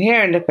liposuction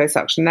here and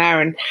liposuction there.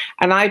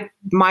 And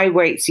my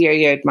weight's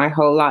yo-yoed my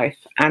whole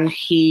life. And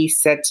he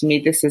said to me,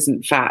 this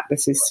isn't fat,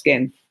 this is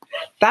skin.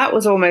 That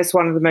was almost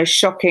one of the most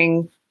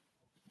shocking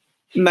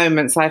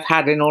moments I've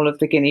had in all of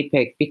the guinea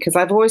pig, because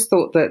I've always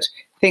thought that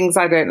things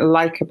I don't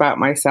like about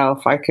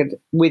myself, I could,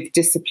 with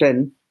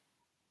discipline,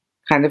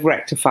 kind of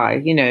rectify.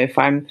 If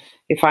I'm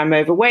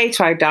overweight,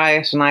 I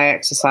diet and I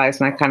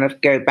exercise and I kind of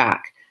go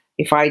back.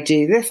 If I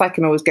do this, I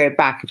can always go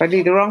back. If I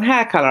do the wrong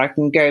hair color, I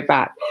can go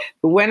back.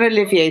 But when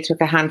Olivier took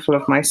a handful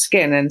of my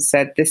skin and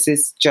said, this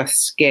is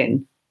just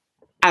skin,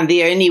 and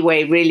the only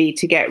way really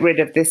to get rid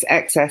of this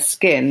excess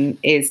skin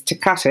is to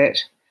cut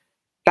it,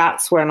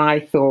 that's when I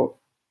thought,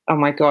 oh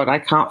my God, I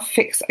can't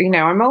fix,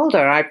 I'm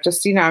older. I've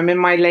just, I'm in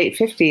my late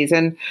 50s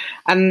and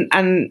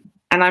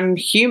I'm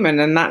human.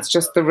 And that's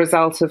just the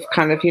result of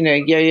kind of,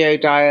 yo-yo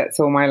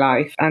diets all my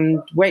life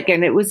and weight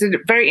gain. It was a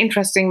very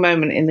interesting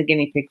moment in the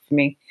guinea pig for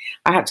me.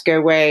 I had to go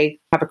away,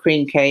 have a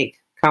cream cake,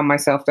 calm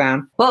myself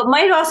down. Well, it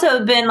might also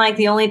have been like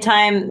the only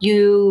time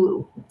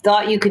you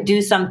thought you could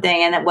do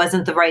something and it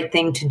wasn't the right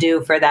thing to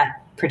do for that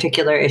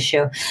particular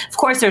issue. Of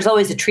course, there's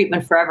always a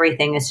treatment for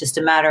everything. It's just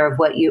a matter of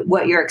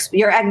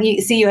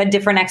you had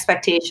different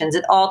expectations.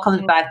 It all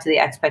comes back to the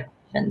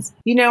expectations.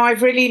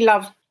 I've really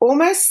loved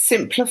almost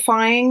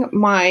simplifying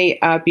my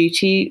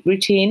beauty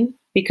routine,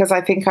 because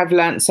I think I've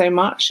learned so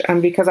much.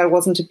 And because I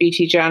wasn't a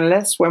beauty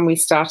journalist when we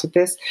started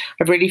this,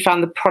 I've really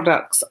found the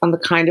products and the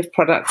kind of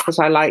products that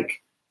I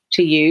like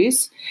to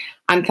use.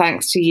 And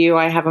thanks to you,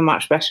 I have a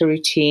much better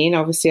routine.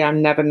 Obviously,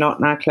 I'm never not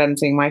now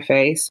cleansing my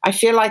face. I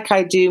feel like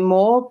I do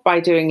more by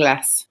doing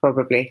less,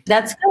 probably.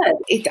 That's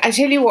good. I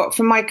tell you what,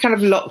 from my kind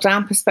of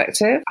lockdown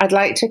perspective, I'd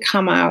like to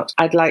come out.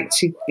 I'd like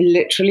to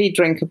literally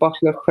drink a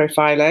bottle of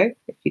Profilo,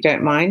 if you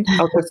don't mind.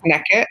 I'll just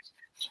neck it,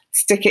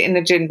 stick it in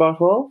a gin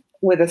bottle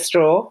with a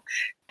straw.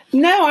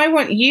 No, I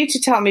want you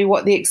to tell me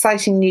what the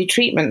exciting new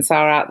treatments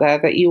are out there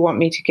that you want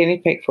me to guinea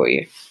pig for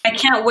you. I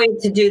can't wait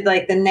to do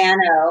like the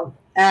nano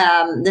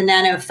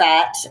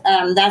fat.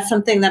 That's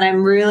something that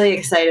I'm really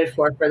excited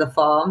for the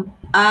fall.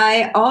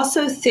 I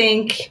also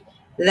think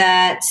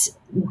that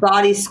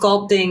body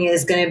sculpting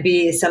is going to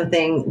be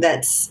something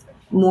that's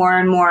more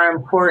and more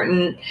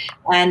important,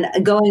 and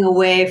going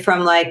away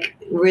from like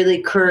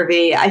really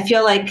curvy. I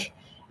feel like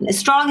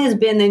strong has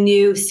been the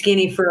new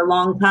skinny for a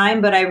long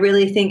time, but I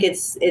really think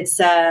it's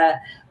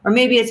or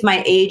maybe it's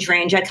my age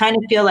range. I kind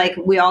of feel like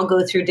we all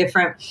go through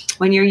different,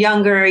 when you're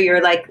younger,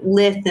 you're like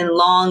lithe and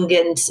long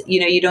and,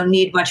 you don't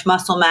need much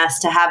muscle mass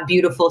to have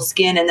beautiful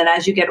skin. And then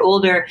as you get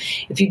older,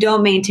 if you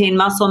don't maintain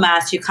muscle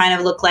mass, you kind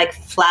of look like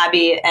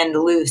flabby and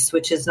loose,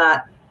 which is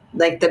not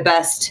like the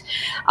best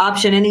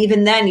option. And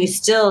even then, you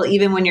still,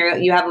 even when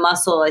you have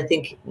muscle, I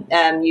think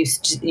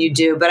you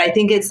do. But I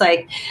think it's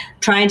like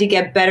trying to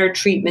get better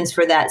treatments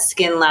for that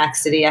skin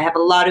laxity. I have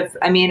a lot of,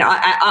 I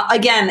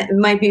again, it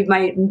might be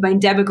my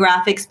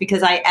demographics,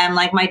 because I am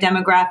like my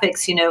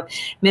demographics,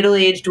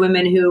 middle-aged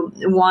women who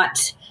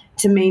want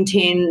to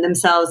maintain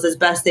themselves as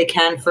best they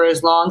can for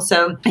as long.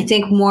 So I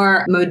think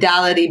more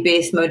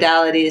modality-based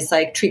modalities,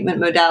 like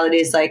treatment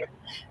modalities like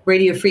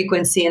radio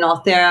frequency and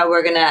Ulthera,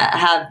 we're going to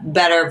have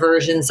better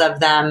versions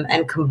of them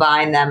and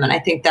combine them. And I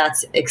think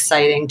that's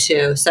exciting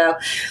too. So,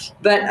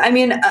 but I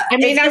would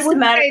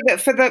say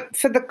that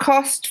for the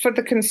cost for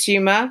the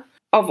consumer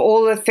of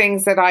all the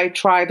things that I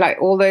tried, like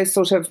all those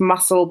sort of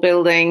muscle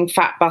building,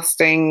 fat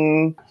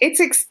busting, it's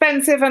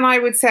expensive. And I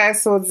would say I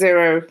saw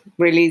zero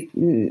really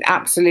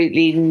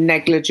absolutely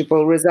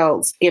negligible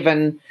results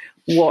given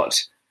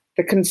what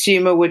the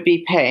consumer would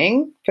be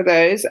paying for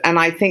those. And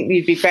I think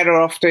you'd be better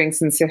off doing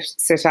some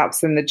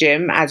sit-ups in the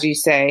gym, as you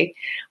say.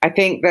 I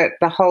think that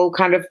the whole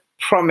kind of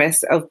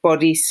promise of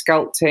body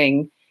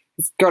sculpting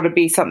has got to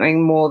be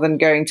something more than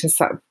going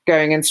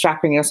and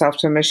strapping yourself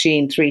to a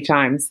machine 3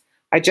 times.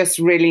 I just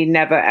really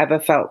never, ever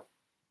felt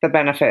the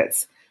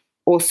benefits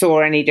or saw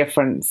any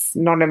difference.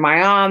 Not in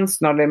my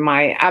arms, not in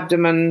my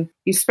abdomen,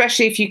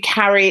 especially if you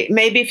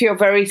maybe if you're a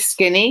very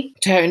skinny,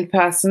 toned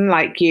person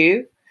like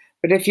you,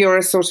 but if you're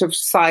a sort of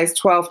size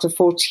 12 to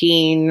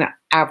 14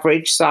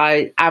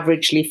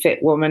 averagely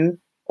fit woman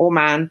or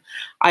man,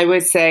 I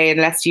would say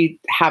unless you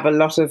have a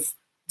lot of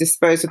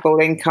disposable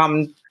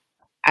income,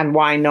 and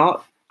why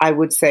not, I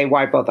would say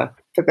why bother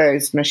for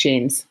those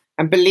machines.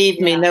 And believe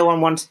me, no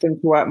one wanted them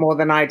to work more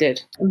than I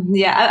did.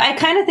 Yeah, I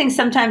kind of think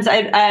sometimes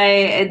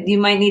you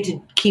might need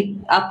to keep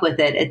up with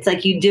it. It's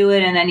like you do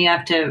it and then you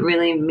have to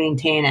really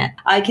maintain it.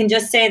 I can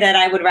just say that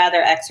I would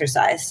rather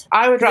exercise.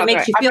 I would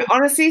rather.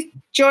 Honestly,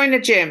 join a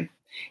gym.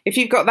 If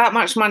you've got that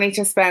much money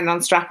to spend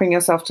on strapping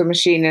yourself to a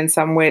machine in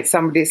some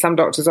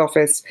doctor's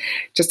office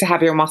just to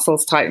have your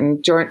muscles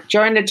tightened,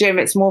 join a gym.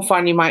 It's more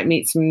fun. You might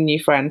meet some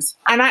new friends.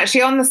 And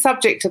actually, on the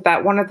subject of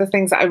that, one of the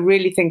things that I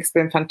really think has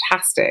been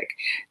fantastic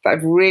that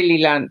I've really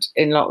learned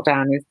in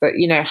lockdown is that,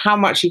 how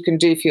much you can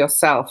do for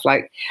yourself.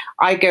 Like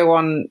I go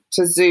on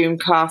to Zoom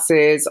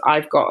classes.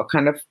 I've got a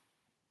kind of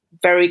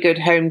very good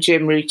home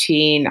gym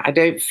routine. I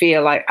don't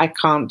feel like I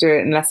can't do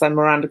it unless I'm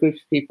around a group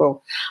of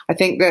people. I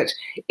think that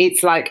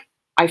it's like,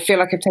 I feel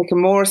like I've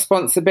taken more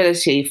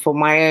responsibility for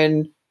my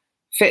own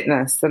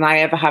fitness than I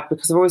ever have,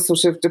 because I've always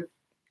sort of,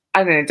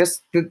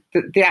 just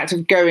the act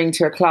of going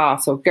to a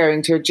class or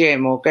going to a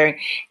gym or going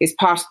is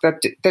part of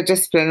the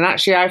discipline. And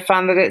actually I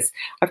found that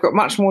I've got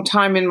much more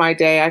time in my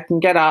day. I can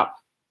get up,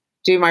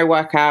 do my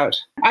workout.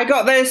 I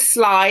got those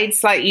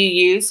slides like you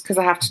use because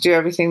I have to do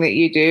everything that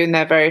you do, and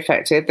they're very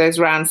effective. Those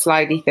round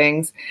slidey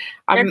things.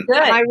 And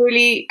I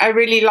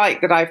really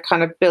like that I've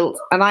kind of built,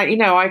 and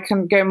I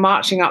can go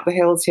marching up the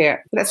hills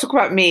here. Let's talk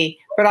about me,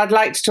 but I'd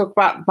like to talk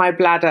about my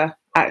bladder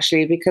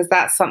actually, because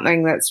that's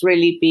something that's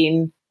really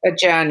been a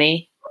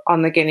journey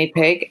on the guinea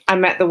pig. I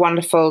met the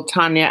wonderful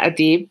Tanya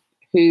Adib,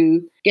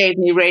 who gave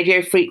me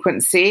radio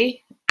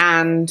frequency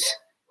and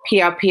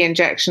PRP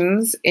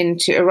injections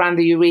around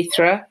the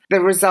urethra.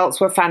 The results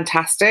were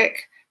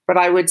fantastic, but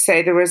I would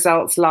say the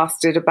results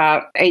lasted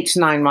about 8 to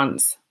 9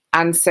 months.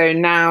 And so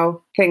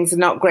now things are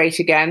not great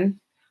again.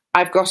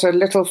 I've got a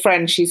little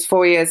friend, she's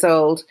 4 years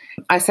old.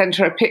 I send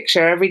her a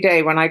picture every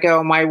day when I go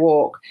on my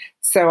walk.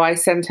 So I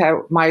sent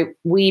her my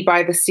wee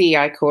by the sea,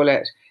 I call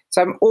it.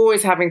 So I'm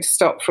always having to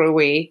stop for a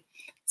wee.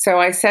 So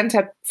I sent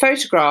her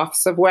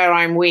photographs of where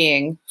I'm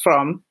weeing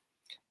from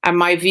and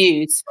my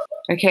views.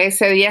 Okay,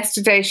 so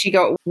yesterday she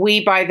got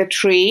wee by the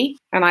tree,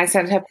 and I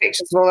sent her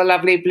pictures of all the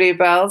lovely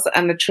bluebells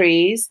and the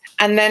trees.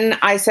 And then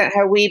I sent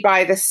her wee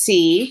by the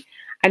sea.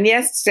 And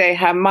yesterday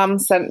her mum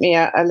sent me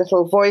a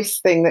little voice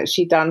thing that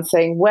she'd done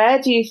saying,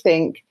 where do you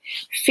think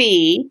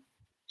Fee,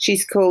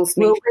 she calls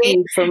me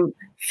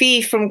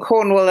Fee from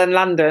Cornwall and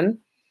London.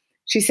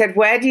 She said,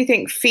 where do you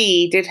think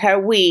Fee did her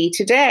wee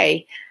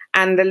today?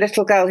 And the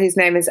little girl, whose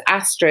name is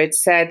Astrid,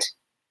 said,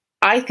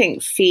 I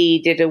think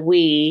Fee did a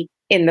wee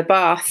in the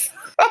bath.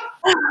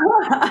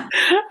 I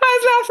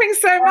was laughing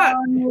so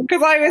much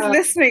because I was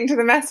listening to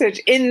the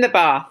message in the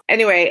bath.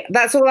 Anyway,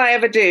 that's all I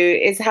ever do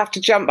is have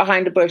to jump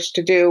behind a bush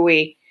to do a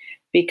wee,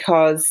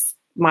 because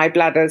my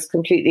bladder's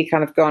completely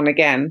kind of gone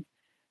again.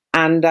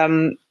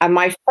 And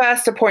my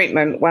first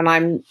appointment when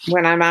I'm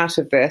out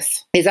of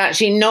this is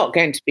actually not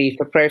going to be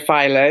for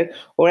Profilo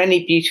or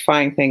any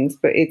beautifying things,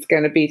 but it's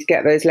going to be to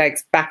get those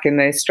legs back in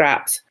those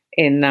straps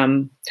in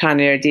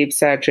Tanya Adib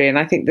surgery. And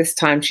I think this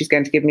time she's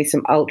going to give me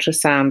some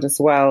ultrasound as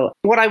well.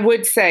 What I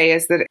would say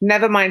is that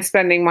never mind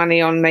spending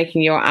money on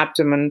making your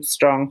abdomen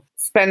strong.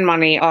 Spend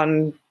money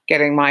on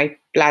getting my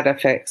bladder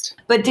fixed.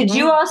 But did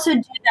you also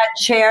do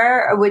that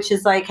chair, which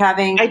is like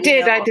having... I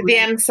did the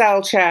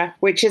M-Cell chair,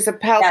 which is a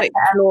pelvic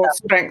floor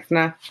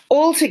strengthener.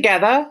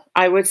 Altogether,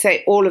 I would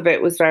say all of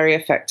it was very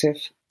effective.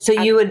 So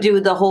you would do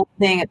the whole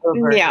thing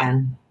over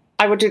again?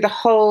 I would do the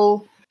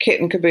whole kit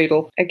and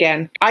caboodle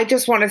again. I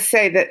just want to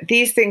say that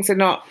these things are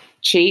not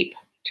cheap.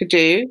 to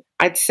do.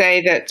 I'd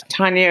say that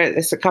tinier,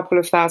 it's a couple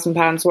of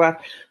 £1,000 worth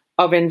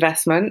of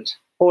investment,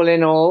 all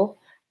in all,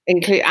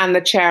 and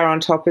the chair on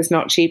top is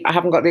not cheap. I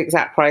haven't got the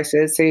exact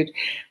prices, so you'd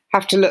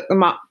have to look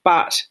them up.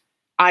 But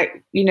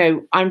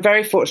I'm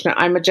very fortunate.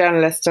 I'm a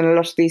journalist, and a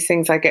lot of these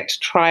things I get to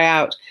try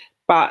out.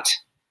 But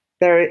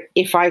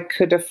if I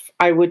could have,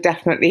 I would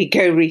definitely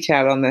go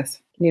retail on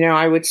this.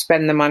 I would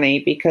spend the money,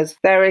 because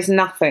there is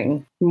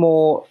nothing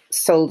more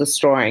soul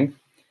destroying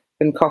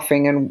than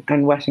coughing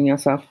and wetting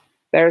yourself.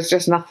 There is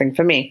just nothing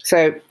for me.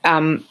 So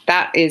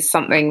that is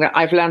something that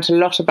I've learned a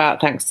lot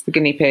about thanks to the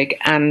guinea pig.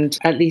 And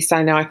at least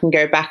I know I can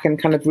go back and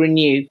kind of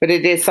renew. But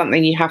it is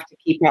something you have to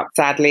keep up,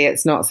 sadly.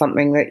 It's not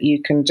something that you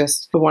can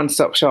just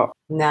one-stop shop.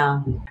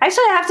 No.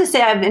 Actually, I have to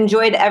say I've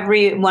enjoyed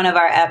every one of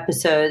our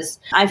episodes.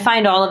 I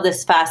find all of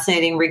this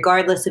fascinating,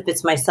 regardless if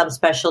it's my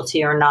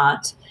subspecialty or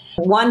not.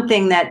 One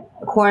thing that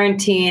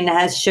quarantine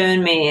has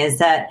shown me is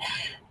that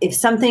if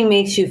something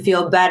makes you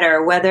feel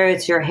better, whether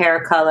it's your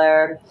hair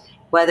color,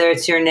 whether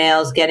it's your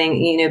nails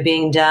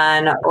being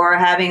done, or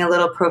having a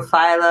little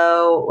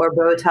Profhilo or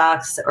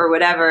Botox or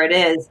whatever it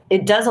is,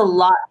 it does a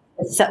lot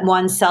for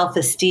one's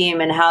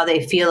self-esteem and how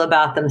they feel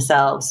about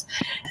themselves.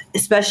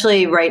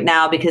 Especially right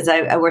now, because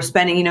we're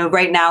spending,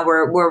 right now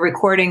we're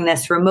recording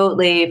this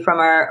remotely from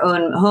our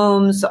own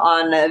homes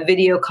on a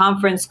video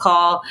conference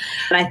call.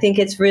 And I think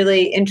it's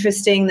really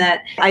interesting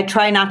that I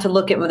try not to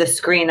look at the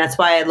screen. That's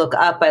why I look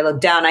up, I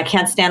look down. I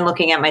can't stand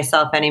looking at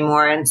myself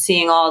anymore and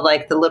seeing all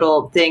like the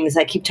little things.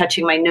 I keep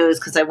touching my nose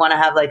because I want to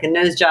have like a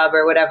nose job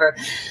or whatever.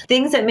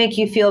 Things that make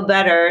you feel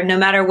better, no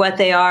matter what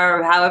they are,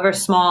 or however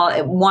small.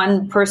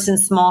 One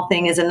person's small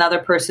thing is another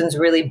person's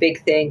really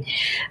big thing.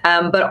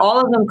 But all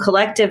of them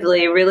collectively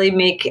really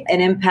make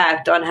an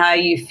impact on how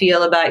you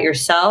feel about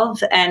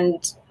yourself. And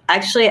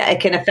actually, it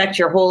can affect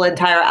your whole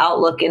entire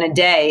outlook in a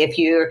day. If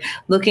you're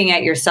looking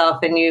at yourself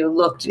and you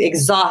look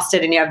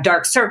exhausted and you have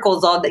dark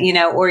circles,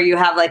 or you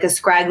have like a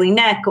scraggly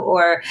neck,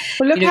 or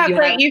look how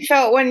great you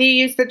felt when you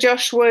used the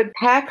Josh Wood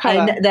hair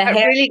color. That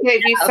really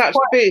gave you such a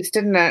boost,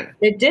 didn't it?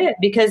 It did,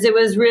 because it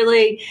was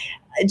really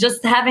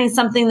just having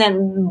something that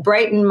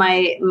brightened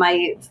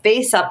my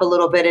face up a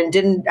little bit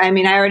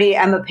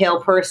I'm a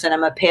pale person.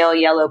 I'm a pale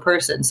yellow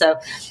person. So,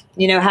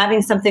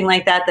 having something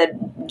like that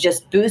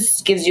just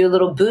gives you a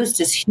little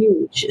boost is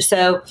huge.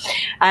 So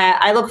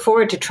I look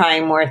forward to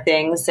trying more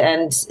things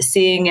and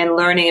seeing and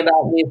learning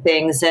about new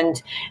things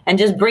and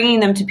just bringing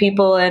them to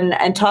people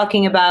and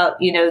talking about,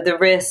 the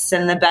risks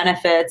and the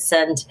benefits,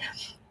 and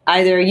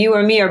either you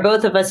or me or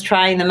both of us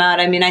trying them out.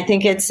 I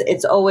think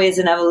it's always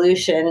an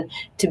evolution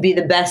to be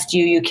the best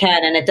you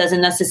can. And it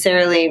doesn't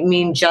necessarily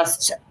mean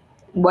just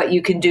what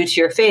you can do to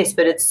your face,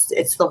 but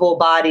it's the whole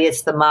body,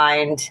 it's the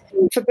mind.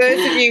 For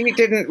those of you who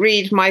didn't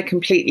read my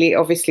completely,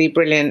 obviously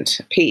brilliant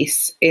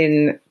piece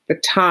in the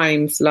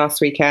Times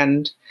last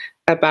weekend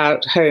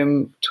about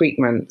home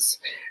treatments,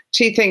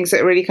 two things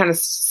that really kind of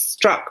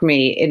struck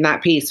me in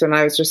that piece when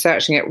I was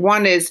researching it.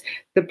 One is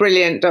the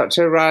brilliant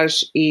Dr.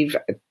 Rajiv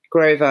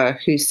Grover,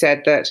 who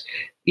said that,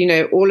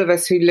 all of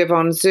us who live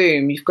on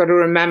Zoom, you've got to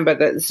remember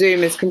that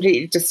Zoom is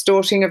completely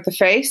distorting of the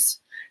face.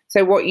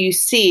 So what you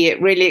see,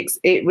 it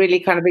really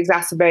kind of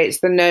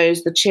exacerbates the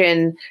nose, the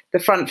chin, the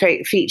front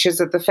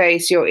features of the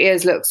face. Your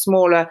ears look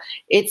smaller.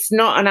 It's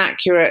not an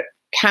accurate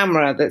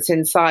camera that's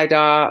inside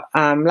our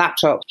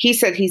laptop. He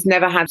said he's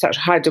never had such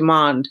high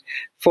demand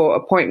for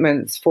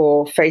appointments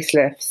for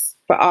facelifts,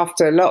 but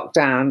after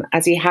lockdown,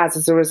 as he has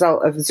as a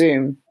result of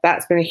Zoom.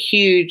 That's been a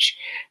huge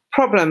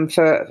problem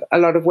for a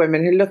lot of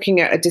women who are looking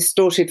at a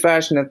distorted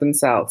version of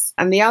themselves.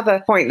 And the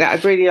other point that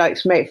I'd really like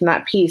to make from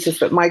that piece is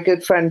that my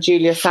good friend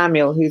Julia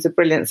Samuel, who's a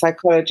brilliant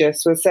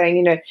psychologist, was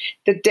saying,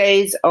 the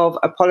days of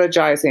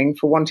apologizing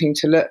for wanting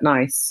to look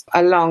nice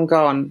are long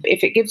gone.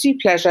 If it gives you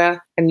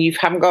pleasure and you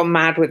haven't gone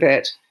mad with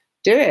it,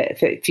 do it.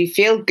 If you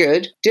feel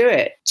good, do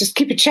it. Just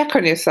keep a check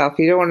on yourself.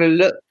 You don't want to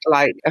look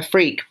like a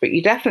freak, but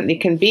you definitely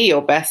can be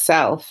your best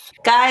self.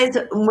 Guys,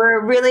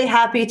 we're really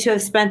happy to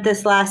have spent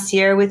this last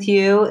year with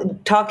you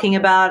talking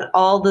about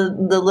all the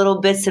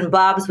little bits and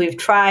bobs we've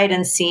tried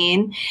and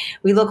seen.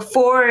 We look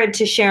forward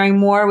to sharing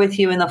more with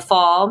you in the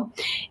fall.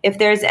 If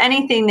there's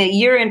anything that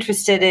you're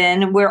interested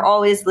in, we're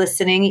always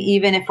listening,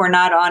 even if we're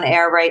not on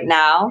air right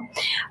now.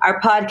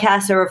 Our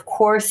podcasts are, of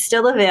course,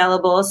 still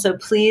available, so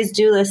please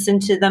do listen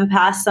to them,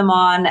 pass them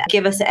on,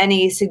 give us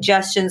any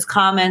suggestions,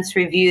 comments,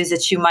 reviews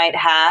that you might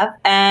have.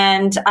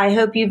 And I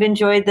hope you've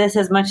enjoyed this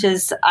as much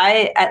as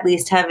I at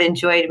least have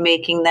enjoyed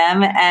making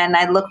them. And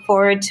I look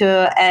forward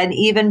to an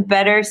even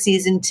better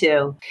season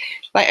 2.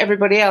 Like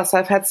everybody else,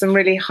 I've had some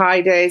really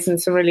high days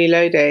and some really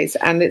low days.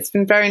 And it's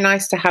been very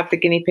nice to have the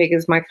guinea pig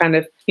as my kind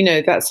of,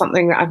 that's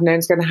something that I've known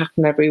is going to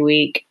happen every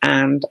week.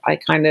 And I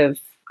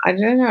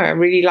don't know, I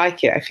really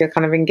like it. I feel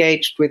kind of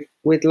engaged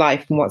with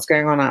life and what's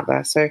going on out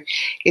there. So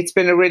it's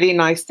been a really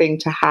nice thing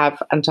to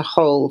have and to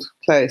hold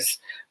close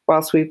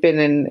whilst we've been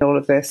in all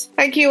of this.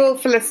 Thank you all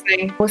for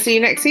listening. We'll see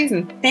you next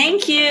season.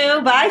 Thank you.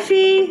 Bye,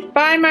 Fee.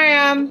 Bye,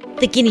 Mariam.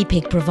 The Guinea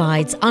Pig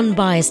provides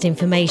unbiased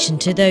information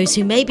to those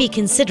who may be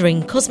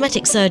considering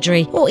cosmetic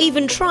surgery or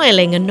even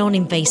trialling a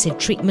non-invasive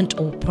treatment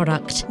or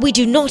product. We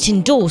do not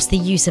endorse the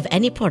use of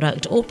any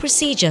product or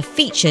procedure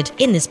featured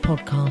in this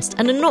podcast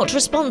and are not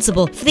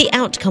responsible for the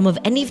outcome of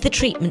any of the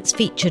treatments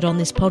featured on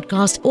this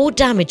podcast or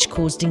damage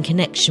caused in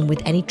connection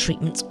with any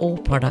treatments or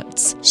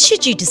products.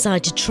 Should you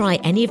decide to try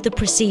any of the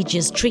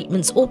procedures,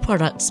 treatments or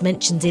products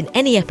mentioned in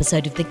any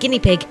episode of The Guinea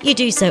Pig, you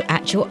do so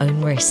at your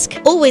own risk.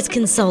 Always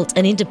consult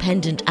an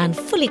independent and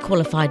fully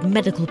qualified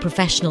medical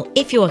professional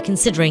if you are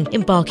considering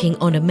embarking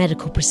on a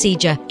medical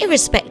procedure,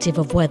 irrespective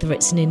of whether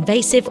it's an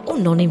invasive or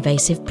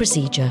non-invasive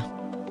procedure.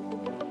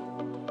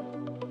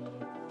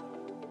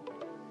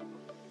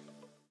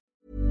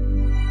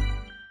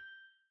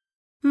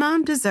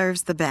 Mom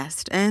deserves the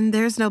best, and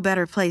there's no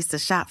better place to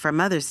shop for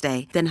Mother's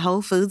Day than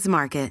Whole Foods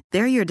Market.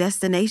 They're your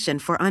destination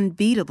for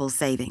unbeatable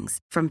savings,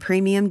 from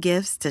premium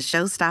gifts to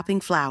show-stopping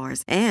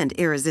flowers and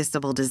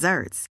irresistible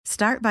desserts.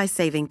 Start by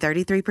saving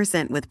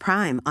 33% with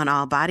Prime on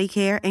all body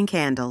care and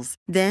candles.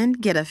 Then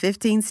get a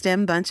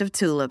 15-stem bunch of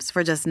tulips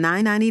for just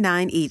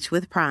 $9.99 each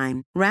with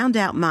Prime. Round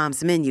out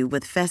Mom's menu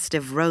with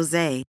festive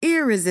rosé,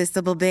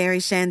 irresistible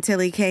berry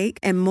chantilly cake,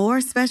 and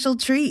more special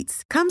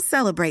treats. Come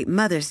celebrate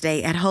Mother's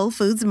Day at Whole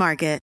Foods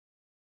Market.